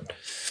still. But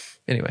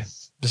anyway.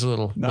 Just a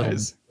little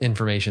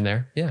information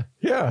there. Yeah.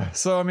 Yeah.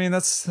 So, I mean,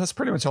 that's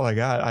pretty much all I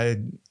got.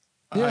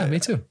 Me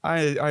too.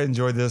 I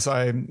enjoyed this.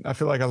 I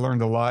feel like I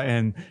learned a lot.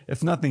 And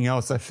if nothing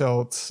else, I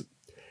felt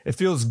it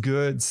feels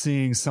good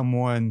seeing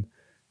someone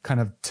kind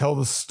of tell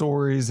the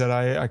stories that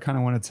I kind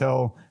of want to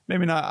tell.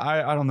 Maybe not.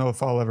 I don't know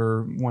if I'll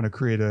ever want to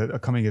create a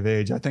coming of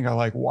age. I think I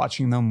like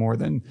watching them more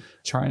than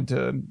trying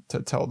to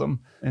tell them.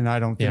 And I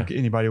don't think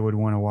anybody would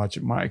want to watch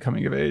my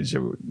coming of age.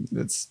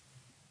 It's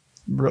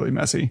really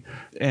messy.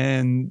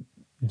 And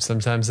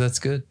sometimes that's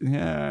good.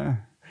 Yeah.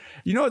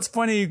 It's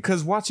funny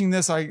because watching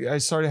this, I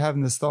started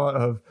having this thought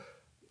of,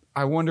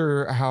 I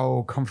wonder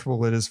how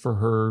comfortable it is for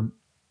her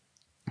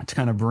to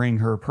kind of bring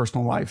her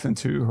personal life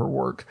into her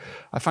work.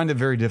 I find it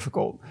very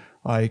difficult.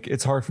 Like,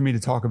 it's hard for me to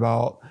talk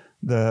about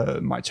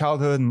my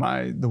childhood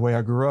and the way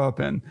I grew up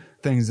and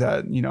things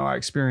that, I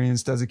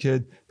experienced as a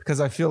kid, because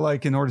I feel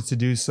like in order to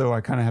do so,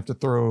 I kind of have to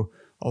throw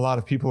a lot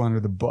of people under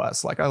the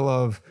bus. Like, I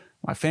love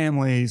my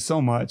family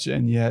so much,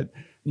 and yet,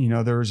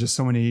 there was just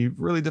so many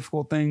really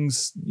difficult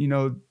things,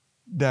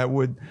 that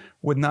would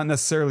not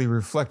necessarily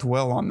reflect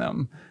well on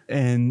them.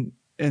 And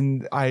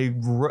I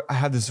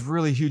had this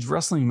really huge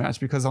wrestling match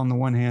because on the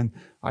one hand,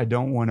 I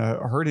don't want to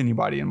hurt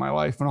anybody in my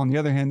life. But on the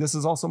other hand, this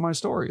is also my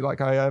story.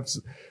 Like, I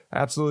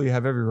absolutely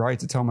have every right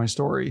to tell my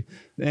story.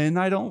 And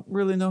I don't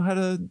really know how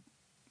to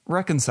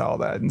reconcile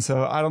that. And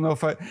so I don't know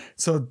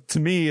so to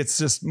me, it's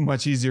just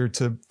much easier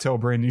to tell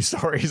brand new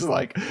stories.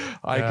 Like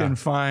I can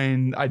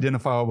find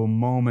identifiable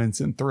moments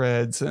and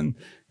threads and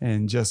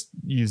just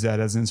use that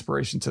as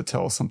inspiration to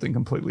tell something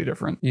completely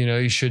different.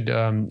 You should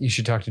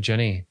talk to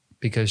Jenny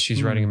because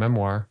she's writing a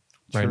memoir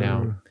right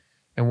now.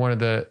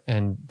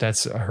 And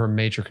that's her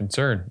major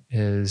concern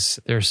is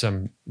there's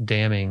some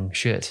damning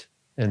shit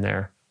in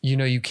there.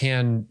 You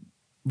can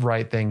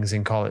write things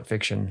and call it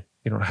fiction.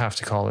 You don't have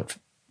to call it,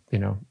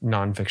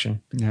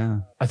 nonfiction. Yeah.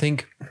 I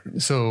think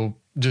so.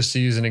 Just to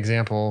use an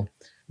example,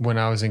 when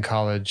I was in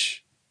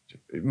college,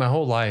 my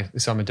whole life,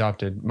 so I'm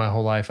adopted. My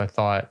whole life, I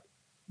thought,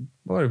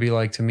 what would it be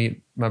like to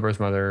meet my birth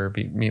mother or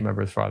meet my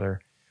birth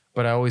father?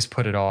 But I always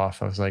put it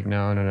off. I was like,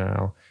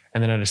 no.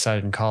 And then I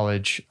decided in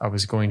college I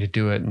was going to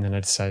do it. And then I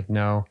decided,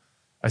 no.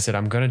 I said,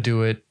 I'm going to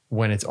do it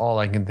when it's all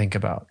I can think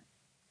about,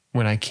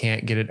 when I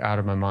can't get it out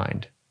of my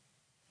mind,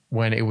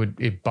 when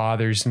it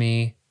bothers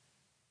me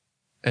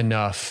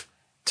enough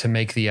to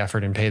make the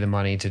effort and pay the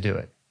money to do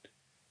it.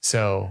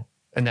 So,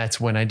 and that's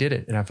when I did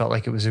it. And I felt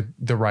like it was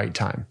the right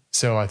time.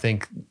 So I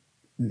think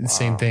the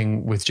same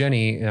thing with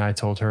Jenny. And I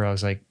told her, I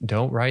was like,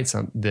 don't write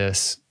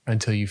this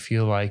until you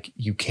feel like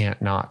you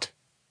can't not.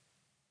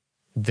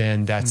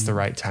 Then that's the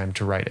right time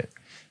to write it.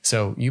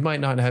 So you might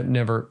never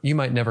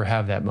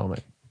have that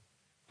moment.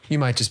 You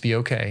might just be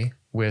okay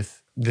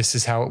with this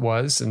is how it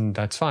was and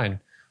that's fine.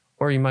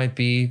 Or you might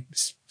be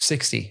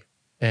 60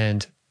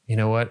 and you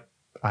know what?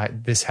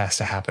 This has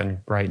to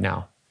happen right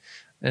now.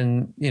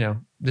 And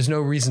there's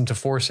no reason to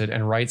force it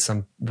and write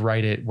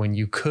it when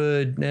you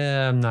could,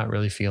 I'm not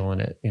really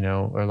feeling it,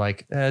 or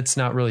like, it's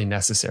not really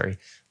necessary.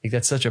 Like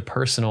that's such a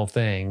personal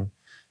thing,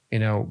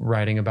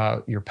 writing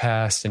about your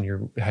past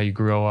and how you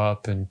grew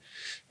up and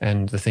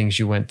the things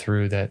you went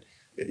through that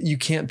you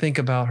can't think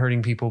about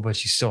hurting people,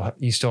 but you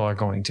still are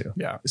going to.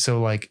 Yeah.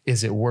 So like,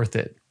 is it worth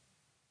it?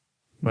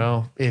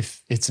 Well,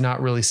 if it's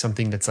not really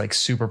something that's like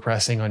super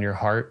pressing on your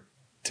heart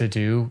to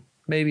do,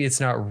 maybe it's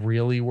not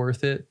really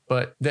worth it,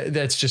 but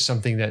that's just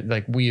something that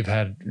like we've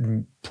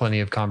had plenty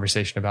of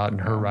conversation about in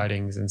her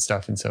writings and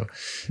stuff. And so,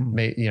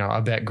 I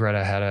bet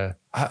Greta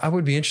I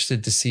would be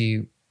interested to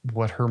see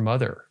what her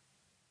mother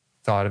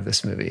thought of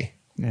this movie.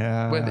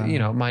 Yeah. But,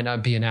 it might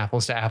not be an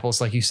apples to apples,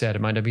 like you said, it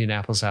might not be an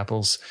apples to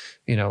apples,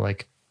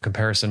 like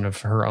comparison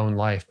of her own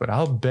life, but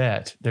I'll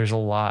bet there's a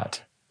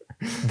lot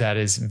that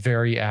is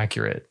very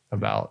accurate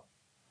about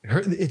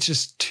her. It's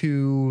just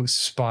too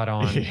spot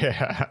on,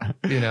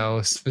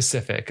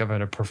 specific of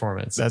a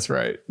performance. That's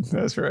right.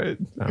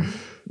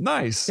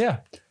 Nice.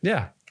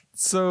 Yeah.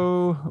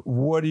 So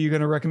what are you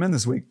going to recommend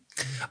this week?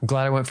 I'm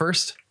glad I went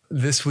first.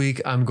 This week,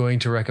 I'm going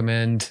to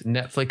recommend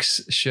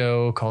Netflix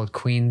show called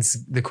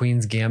The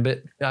Queen's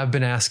Gambit. I've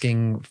been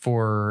asking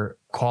for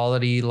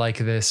quality like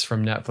this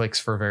from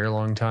Netflix for a very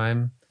long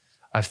time.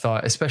 I've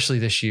thought, especially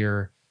this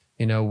year,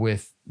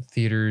 with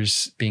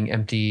theaters being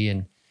empty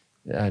and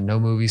no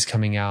movies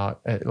coming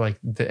out, like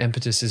the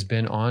impetus has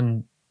been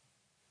on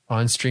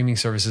streaming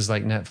services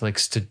like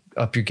Netflix to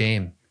up your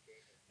game,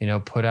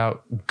 put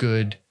out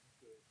good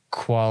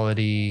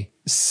quality,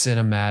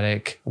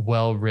 cinematic,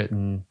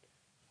 well-written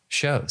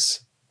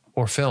shows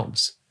or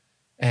films.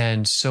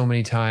 And so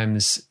many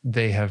times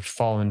they have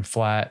fallen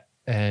flat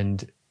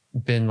and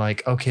been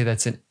like, okay,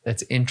 that's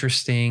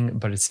interesting,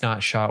 but it's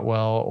not shot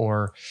well,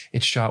 or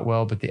it's shot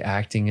well, but the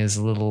acting is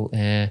a little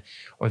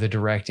or the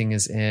directing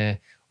is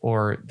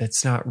or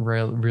that's not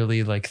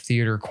really like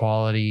theater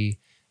quality.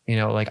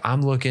 Like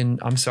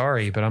I'm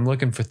sorry, but I'm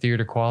looking for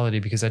theater quality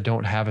because I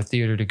don't have a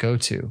theater to go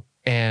to.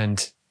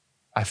 And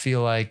I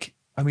feel like,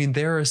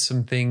 there are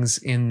some things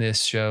in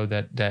this show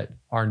that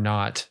are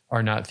not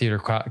theater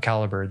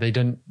caliber. They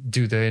didn't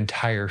do the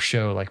entire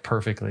show like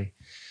perfectly,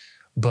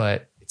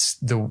 but it's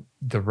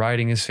the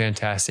writing is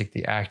fantastic.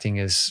 The acting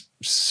is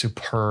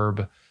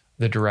superb.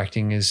 The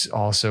directing is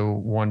also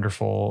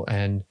wonderful.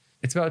 And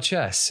it's about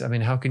chess.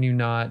 How can you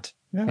not,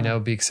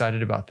 be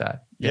excited about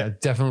that? Yeah,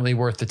 definitely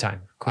worth the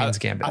time. Queen's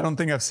Gambit. I don't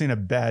think I've seen a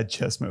bad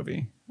chess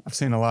movie. I've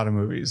seen a lot of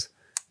movies.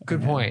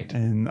 Good point.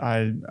 And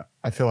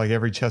I feel like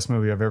every chess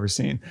movie I've ever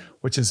seen,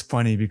 which is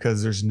funny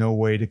because there's no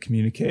way to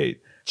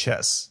communicate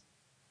chess.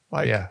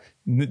 I've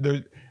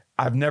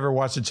never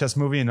watched a chess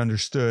movie and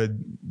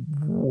understood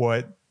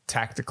what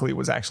tactically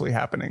was actually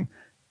happening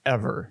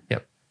ever.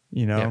 Yep.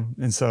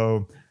 And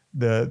so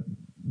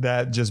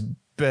that just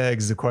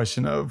begs the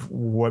question of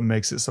what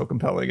makes it so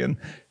compelling.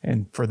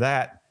 And for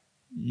that,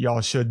 y'all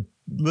should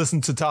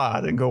listen to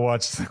Todd and go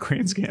watch The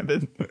Queen's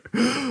Gambit.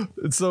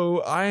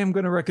 So I am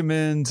going to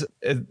recommend,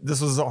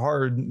 this was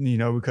hard,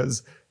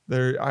 because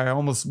I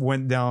almost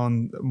went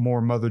down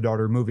more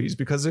mother-daughter movies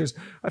because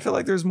I feel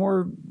like there's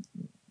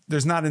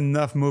not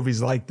enough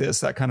movies like this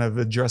that kind of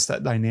address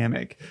that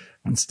dynamic.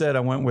 Instead,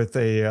 I went with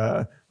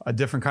a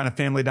different kind of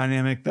family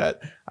dynamic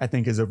that I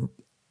think is an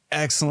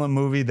excellent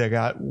movie that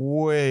got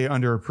way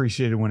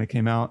underappreciated when it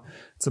came out.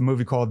 It's a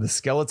movie called The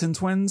Skeleton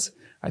Twins.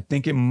 I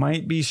think it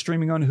might be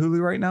streaming on Hulu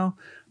right now,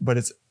 but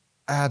it's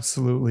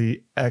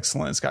absolutely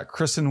excellent. It's got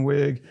Kristen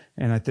Wiig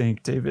and I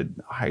think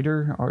David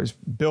Hayter, or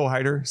Bill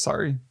Hader.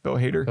 Sorry, Bill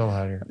Hader. Bill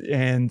Hader.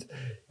 And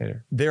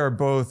they are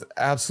both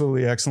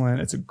absolutely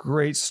excellent. It's a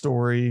great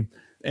story.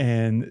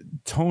 And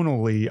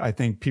tonally, I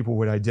think people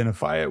would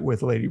identify it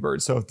with Lady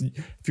Bird. So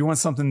if you want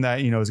something that,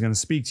 is going to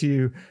speak to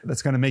you,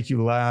 that's going to make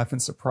you laugh and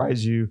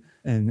surprise you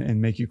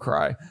and make you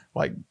cry,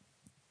 like,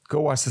 go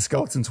watch The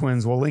Skeleton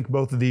Twins. We'll link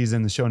both of these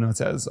in the show notes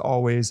as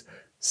always.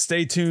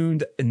 Stay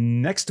tuned.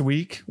 Next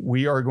week,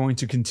 we are going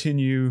to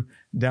continue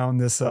down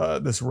this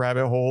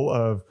rabbit hole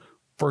of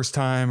first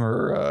time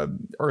or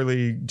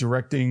early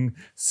directing.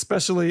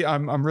 Especially,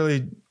 I'm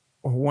really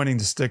wanting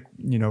to stick,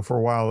 for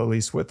a while, at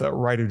least with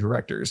writer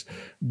directors,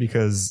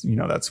 because,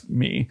 that's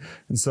me.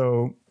 And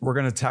so we're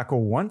going to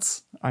tackle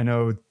Once. I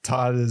know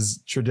Todd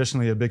is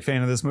traditionally a big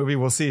fan of this movie.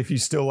 We'll see if you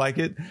still like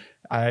it.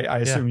 I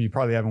assume you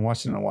probably haven't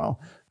watched it in a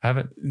while. I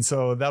haven't. And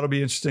so that'll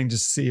be interesting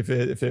just to see if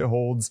it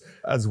holds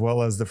as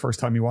well as the first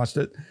time you watched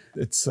it.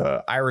 It's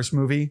an Irish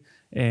movie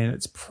and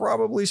it's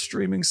probably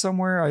streaming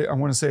somewhere. I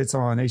want to say it's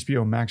on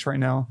HBO Max right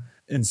now.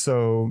 And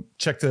so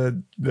check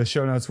the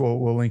show notes.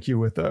 We'll link you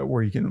with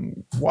where you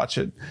can watch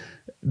it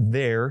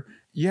there.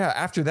 Yeah.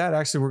 After that,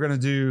 actually, we're going to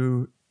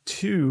do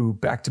 2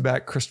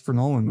 back-to-back Christopher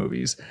Nolan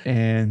movies.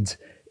 And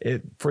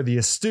for the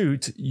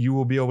astute, you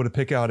will be able to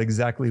pick out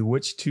exactly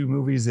which 2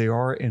 movies they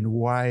are and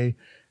why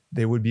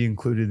they would be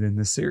included in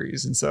this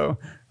series. And so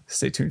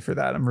stay tuned for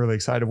that. I'm really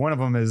excited. One of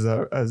them is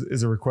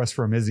a request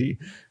from Izzy,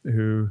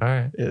 who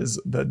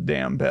is the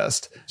damn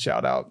best.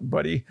 Shout out,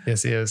 buddy.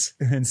 Yes, he is.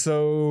 And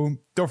so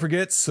don't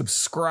forget,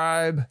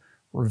 subscribe,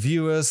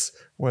 review us,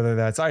 whether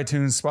that's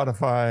iTunes,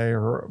 Spotify,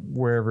 or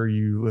wherever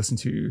you listen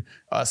to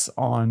us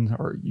on,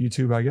 or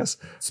YouTube, I guess.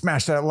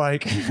 Smash that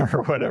like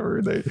or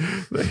whatever they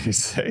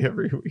say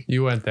every week.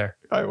 You went there.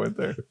 I went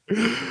there.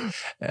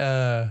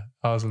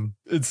 Awesome.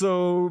 And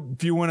so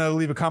if you want to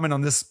leave a comment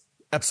on this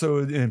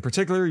episode in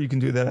particular, you can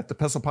do that at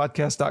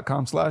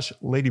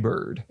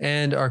thepestlepodcast.com/ladybird.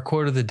 And our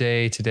quote of the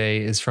day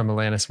today is from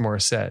Alanis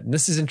Morissette. And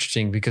this is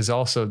interesting because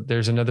also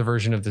there's another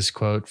version of this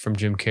quote from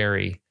Jim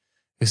Carrey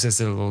who says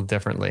it a little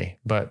differently,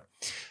 but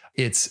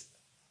it's,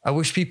 I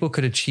wish people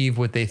could achieve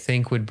what they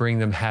think would bring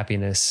them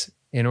happiness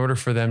in order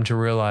for them to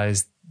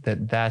realize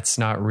that that's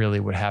not really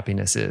what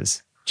happiness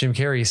is. Jim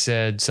Carrey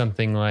said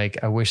something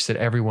like, I wish that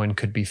everyone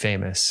could be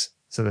famous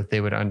so that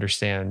they would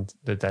understand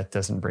that that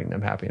doesn't bring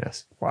them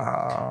happiness.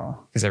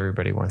 Wow. Because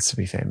everybody wants to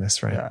be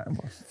famous, right? Yeah.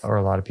 Or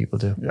a lot of people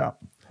do. Yeah.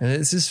 And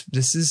this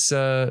is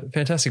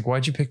fantastic.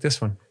 Why'd you pick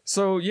this one?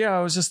 So, yeah,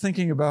 I was just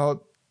thinking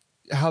about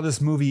how this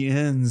movie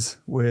ends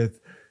with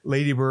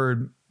Lady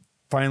Bird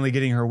finally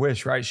getting her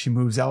wish, right? She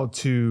moves out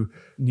to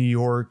New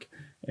York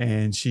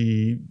and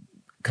she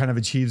kind of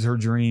achieves her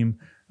dream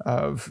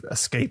of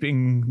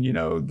escaping,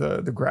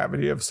 the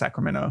gravity of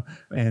Sacramento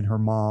and her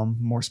mom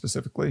more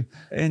specifically.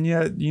 And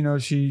yet,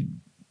 you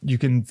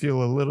can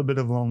feel a little bit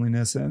of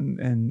loneliness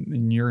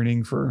and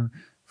yearning for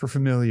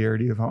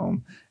familiarity of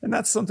home. And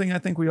that's something I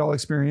think we all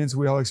experience.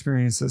 We all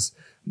experience this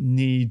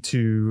need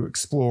to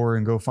explore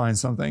and go find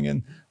something.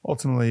 And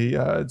ultimately,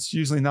 it's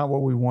usually not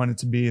what we want it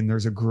to be. And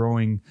there's a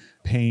growing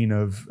pain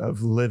of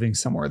living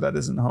somewhere that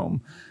isn't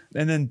home.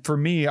 And then for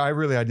me, I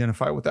really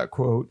identify with that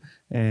quote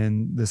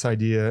and this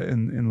idea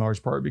in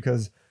large part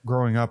because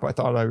growing up, I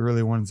thought I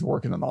really wanted to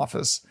work in an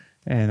office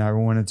and I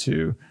wanted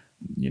to,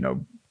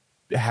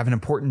 have an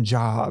important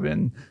job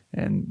and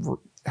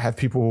have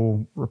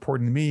people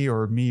reporting to me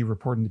or me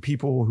reporting to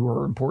people who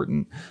are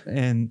important.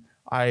 And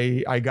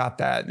I got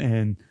that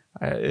and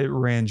it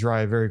ran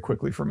dry very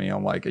quickly for me.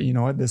 I'm like, you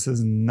know what? This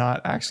is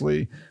not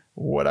actually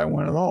what I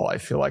want at all. I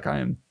feel like I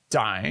am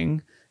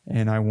dying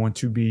and I want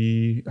to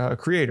be a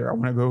creator. I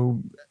want to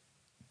go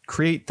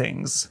create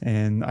things.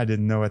 And I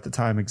didn't know at the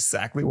time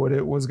exactly what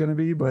it was going to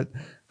be, but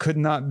could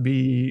not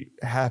be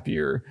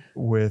happier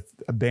with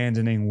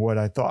abandoning what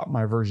I thought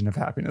my version of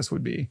happiness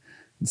would be.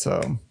 And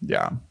so,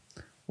 yeah.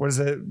 What is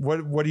it?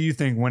 What do you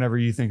think whenever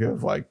you think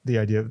of like the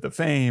idea of the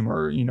fame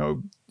or,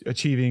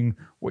 achieving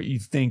what you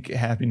think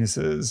happiness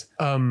is?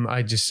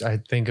 I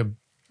think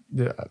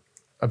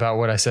about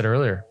what I said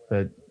earlier,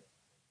 that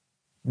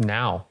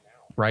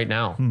right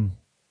now,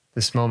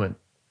 this moment,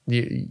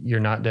 you're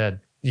not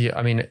dead.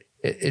 I mean,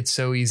 it's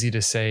so easy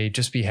to say,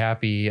 just be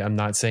happy. I'm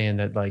not saying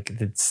that like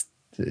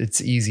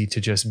it's easy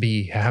to just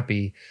be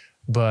happy,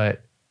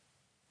 but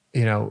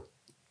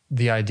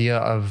the idea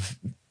of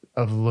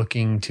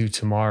looking to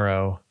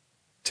tomorrow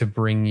to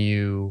bring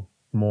you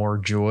more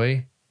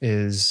joy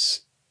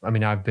is,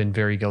 I've been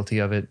very guilty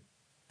of it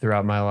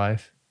throughout my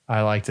life.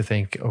 I like to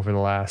think over the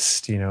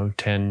last,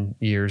 10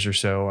 years or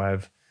so,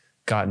 I've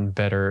gotten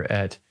better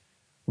at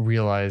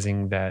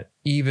realizing that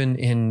even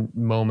in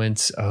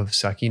moments of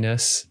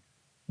suckiness,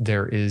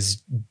 there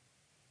is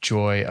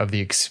joy of the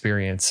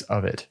experience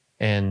of it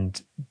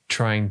and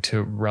trying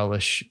to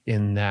relish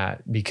in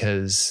that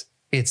because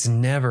it's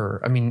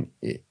never,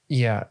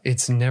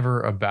 it's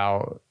never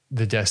about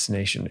the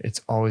destination.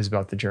 It's always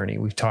about the journey.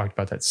 We've talked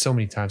about that so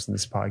many times in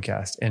this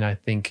podcast. And I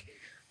think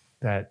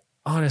that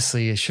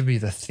honestly, it should be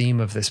the theme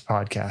of this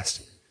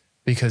podcast,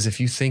 because if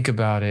you think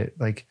about it,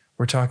 like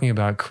We're talking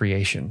about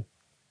creation.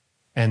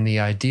 And the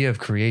idea of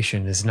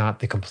creation is not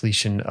the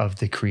completion of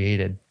the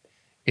created.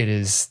 It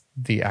is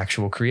the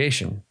actual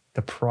creation,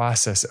 the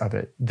process of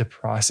it, the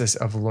process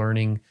of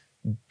learning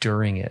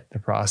during it, the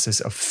process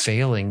of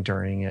failing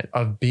during it,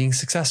 of being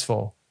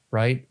successful,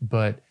 right?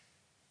 But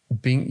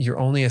you're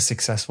only as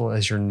successful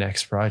as your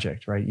next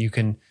project, right? You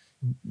can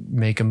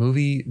make a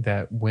movie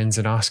that wins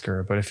an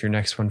Oscar, but if your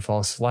next one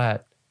falls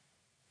flat,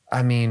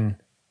 I mean,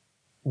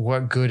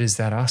 what good is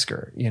that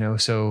Oscar?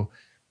 So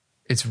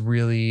it's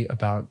really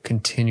about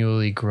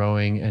continually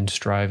growing and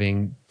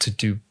striving to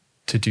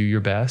do your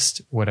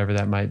best, whatever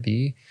that might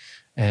be.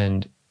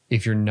 And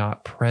if you're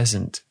not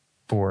present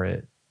for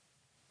it,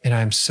 and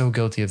I'm so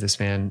guilty of this,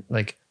 man.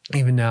 Like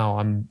even now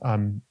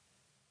I'm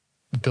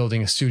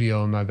building a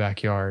studio in my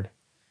backyard,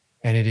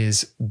 and it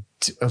is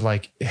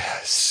like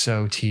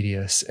so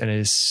tedious, and it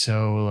is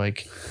so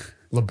like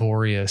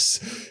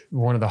laborious.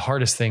 One of the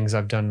hardest things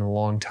I've done in a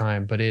long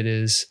time, but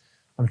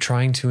I'm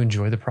trying to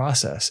enjoy the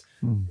process.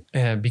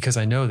 And because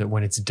I know that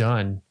when it's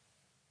done,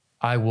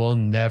 I will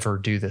never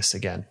do this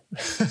again.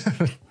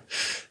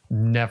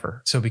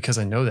 Never. So because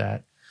I know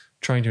that,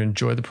 trying to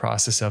enjoy the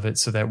process of it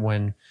so that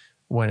when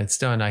it's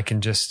done, I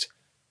can just,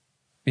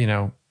 be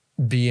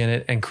in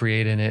it and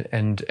create in it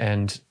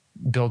and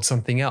build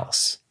something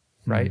else,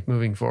 right?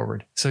 Moving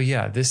forward. So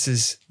yeah, this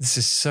is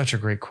such a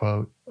great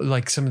quote.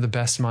 Like some of the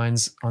best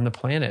minds on the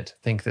planet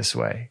think this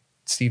way.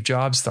 Steve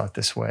Jobs thought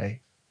this way.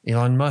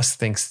 Elon Musk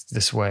thinks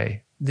this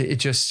way. It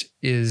just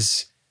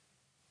is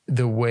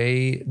the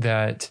way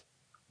that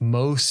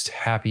most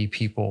happy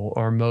people,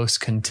 or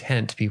most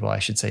content people, I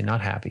should say,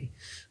 not happy,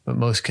 but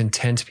most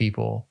content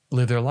people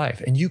live their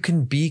life. And you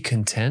can be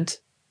content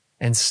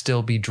and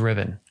still be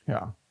driven.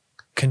 Yeah.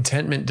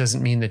 Contentment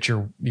doesn't mean that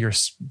you're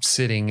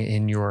sitting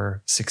in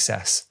your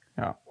success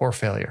or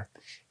failure.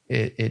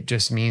 It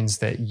just means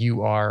that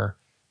you are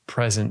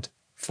present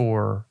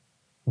for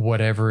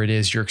whatever it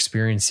is you're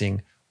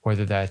experiencing,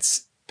 whether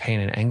that's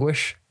pain and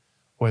anguish,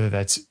 whether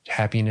that's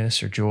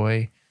happiness or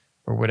joy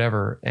or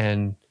whatever.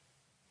 And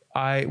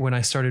when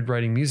I started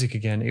writing music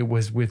again, it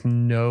was with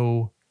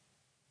no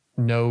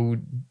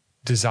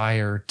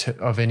desire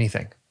of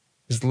anything.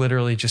 It was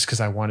literally just because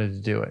I wanted to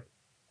do it.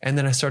 And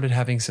then I started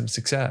having some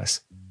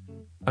success.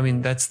 I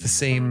mean, that's the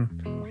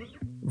same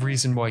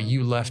reason why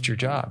you left your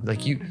job.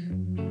 Like you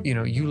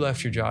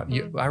left your job.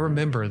 I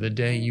remember the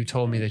day you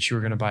told me that you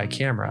were going to buy a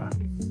camera,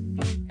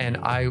 and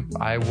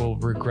I will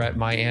regret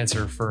my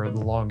answer for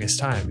the longest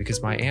time,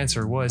 because my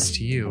answer was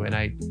to you. And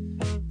I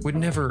would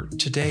never,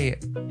 today,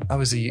 I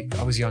was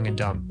young and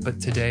dumb,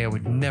 but today I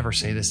would never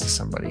say this to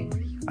somebody.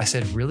 I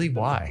said, really,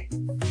 why?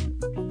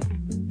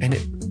 And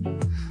it,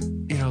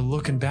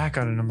 looking back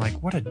on it, I'm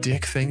like, what a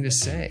dick thing to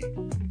say.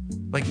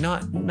 Like,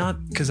 not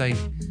because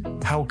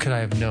how could I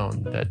have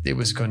known that it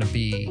was going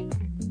to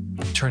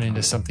turn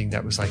into something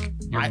that was like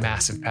your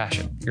massive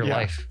passion, your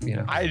life,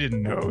 I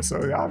didn't know.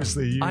 So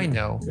obviously I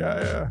know.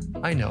 Yeah.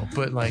 I know.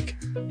 But like,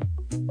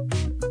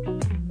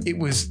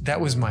 that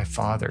was my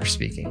father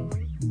speaking.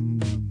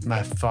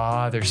 My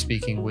father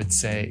speaking would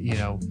say,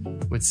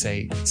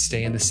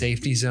 stay in the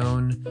safety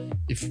zone.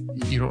 If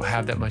you don't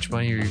have that much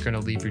money, or you're going to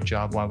leave your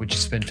job, why would you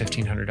spend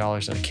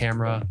 $1,500 on a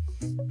camera?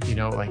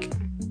 Like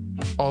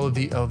all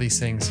these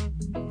things.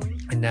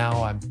 And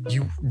now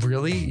you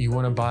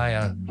want to buy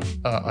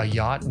a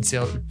yacht and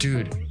say,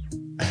 dude,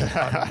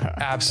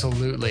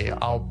 absolutely.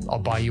 I'll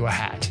buy you a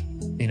hat,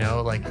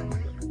 like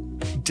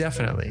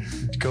definitely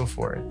go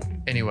for it.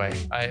 Anyway,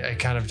 I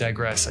kind of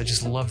digress. I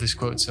just love this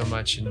quote so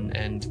much,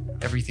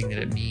 and everything that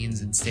it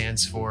means and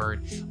stands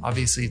for.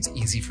 Obviously, it's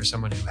easy for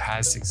someone who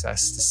has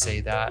success to say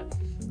that.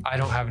 I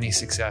don't have any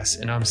success,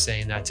 and I'm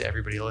saying that to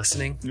everybody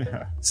listening.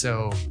 Yeah.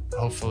 So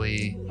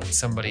hopefully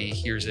somebody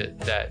hears it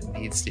that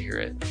needs to hear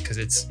it, because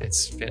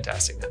it's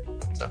fantastic, man.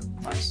 So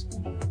nice.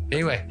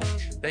 Anyway,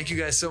 thank you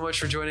guys so much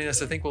for joining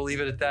us. I think we'll leave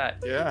it at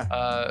that.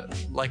 Yeah.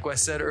 Like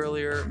Wes said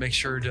earlier, make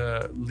sure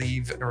to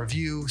leave a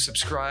review,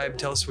 subscribe,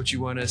 tell us what you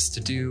want us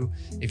to do.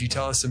 If you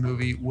tell us a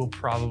movie, we'll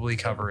probably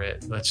cover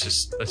it. Let's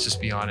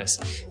just be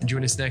honest. And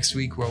join us next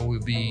week, where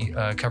we'll be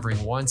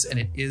covering Once, and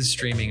it is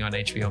streaming on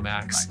HBO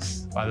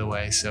Max, by the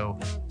way. So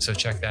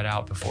check that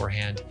out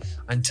beforehand.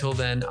 Until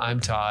then, I'm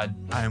Todd.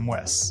 I'm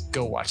Wes.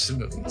 Go watch some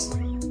movies.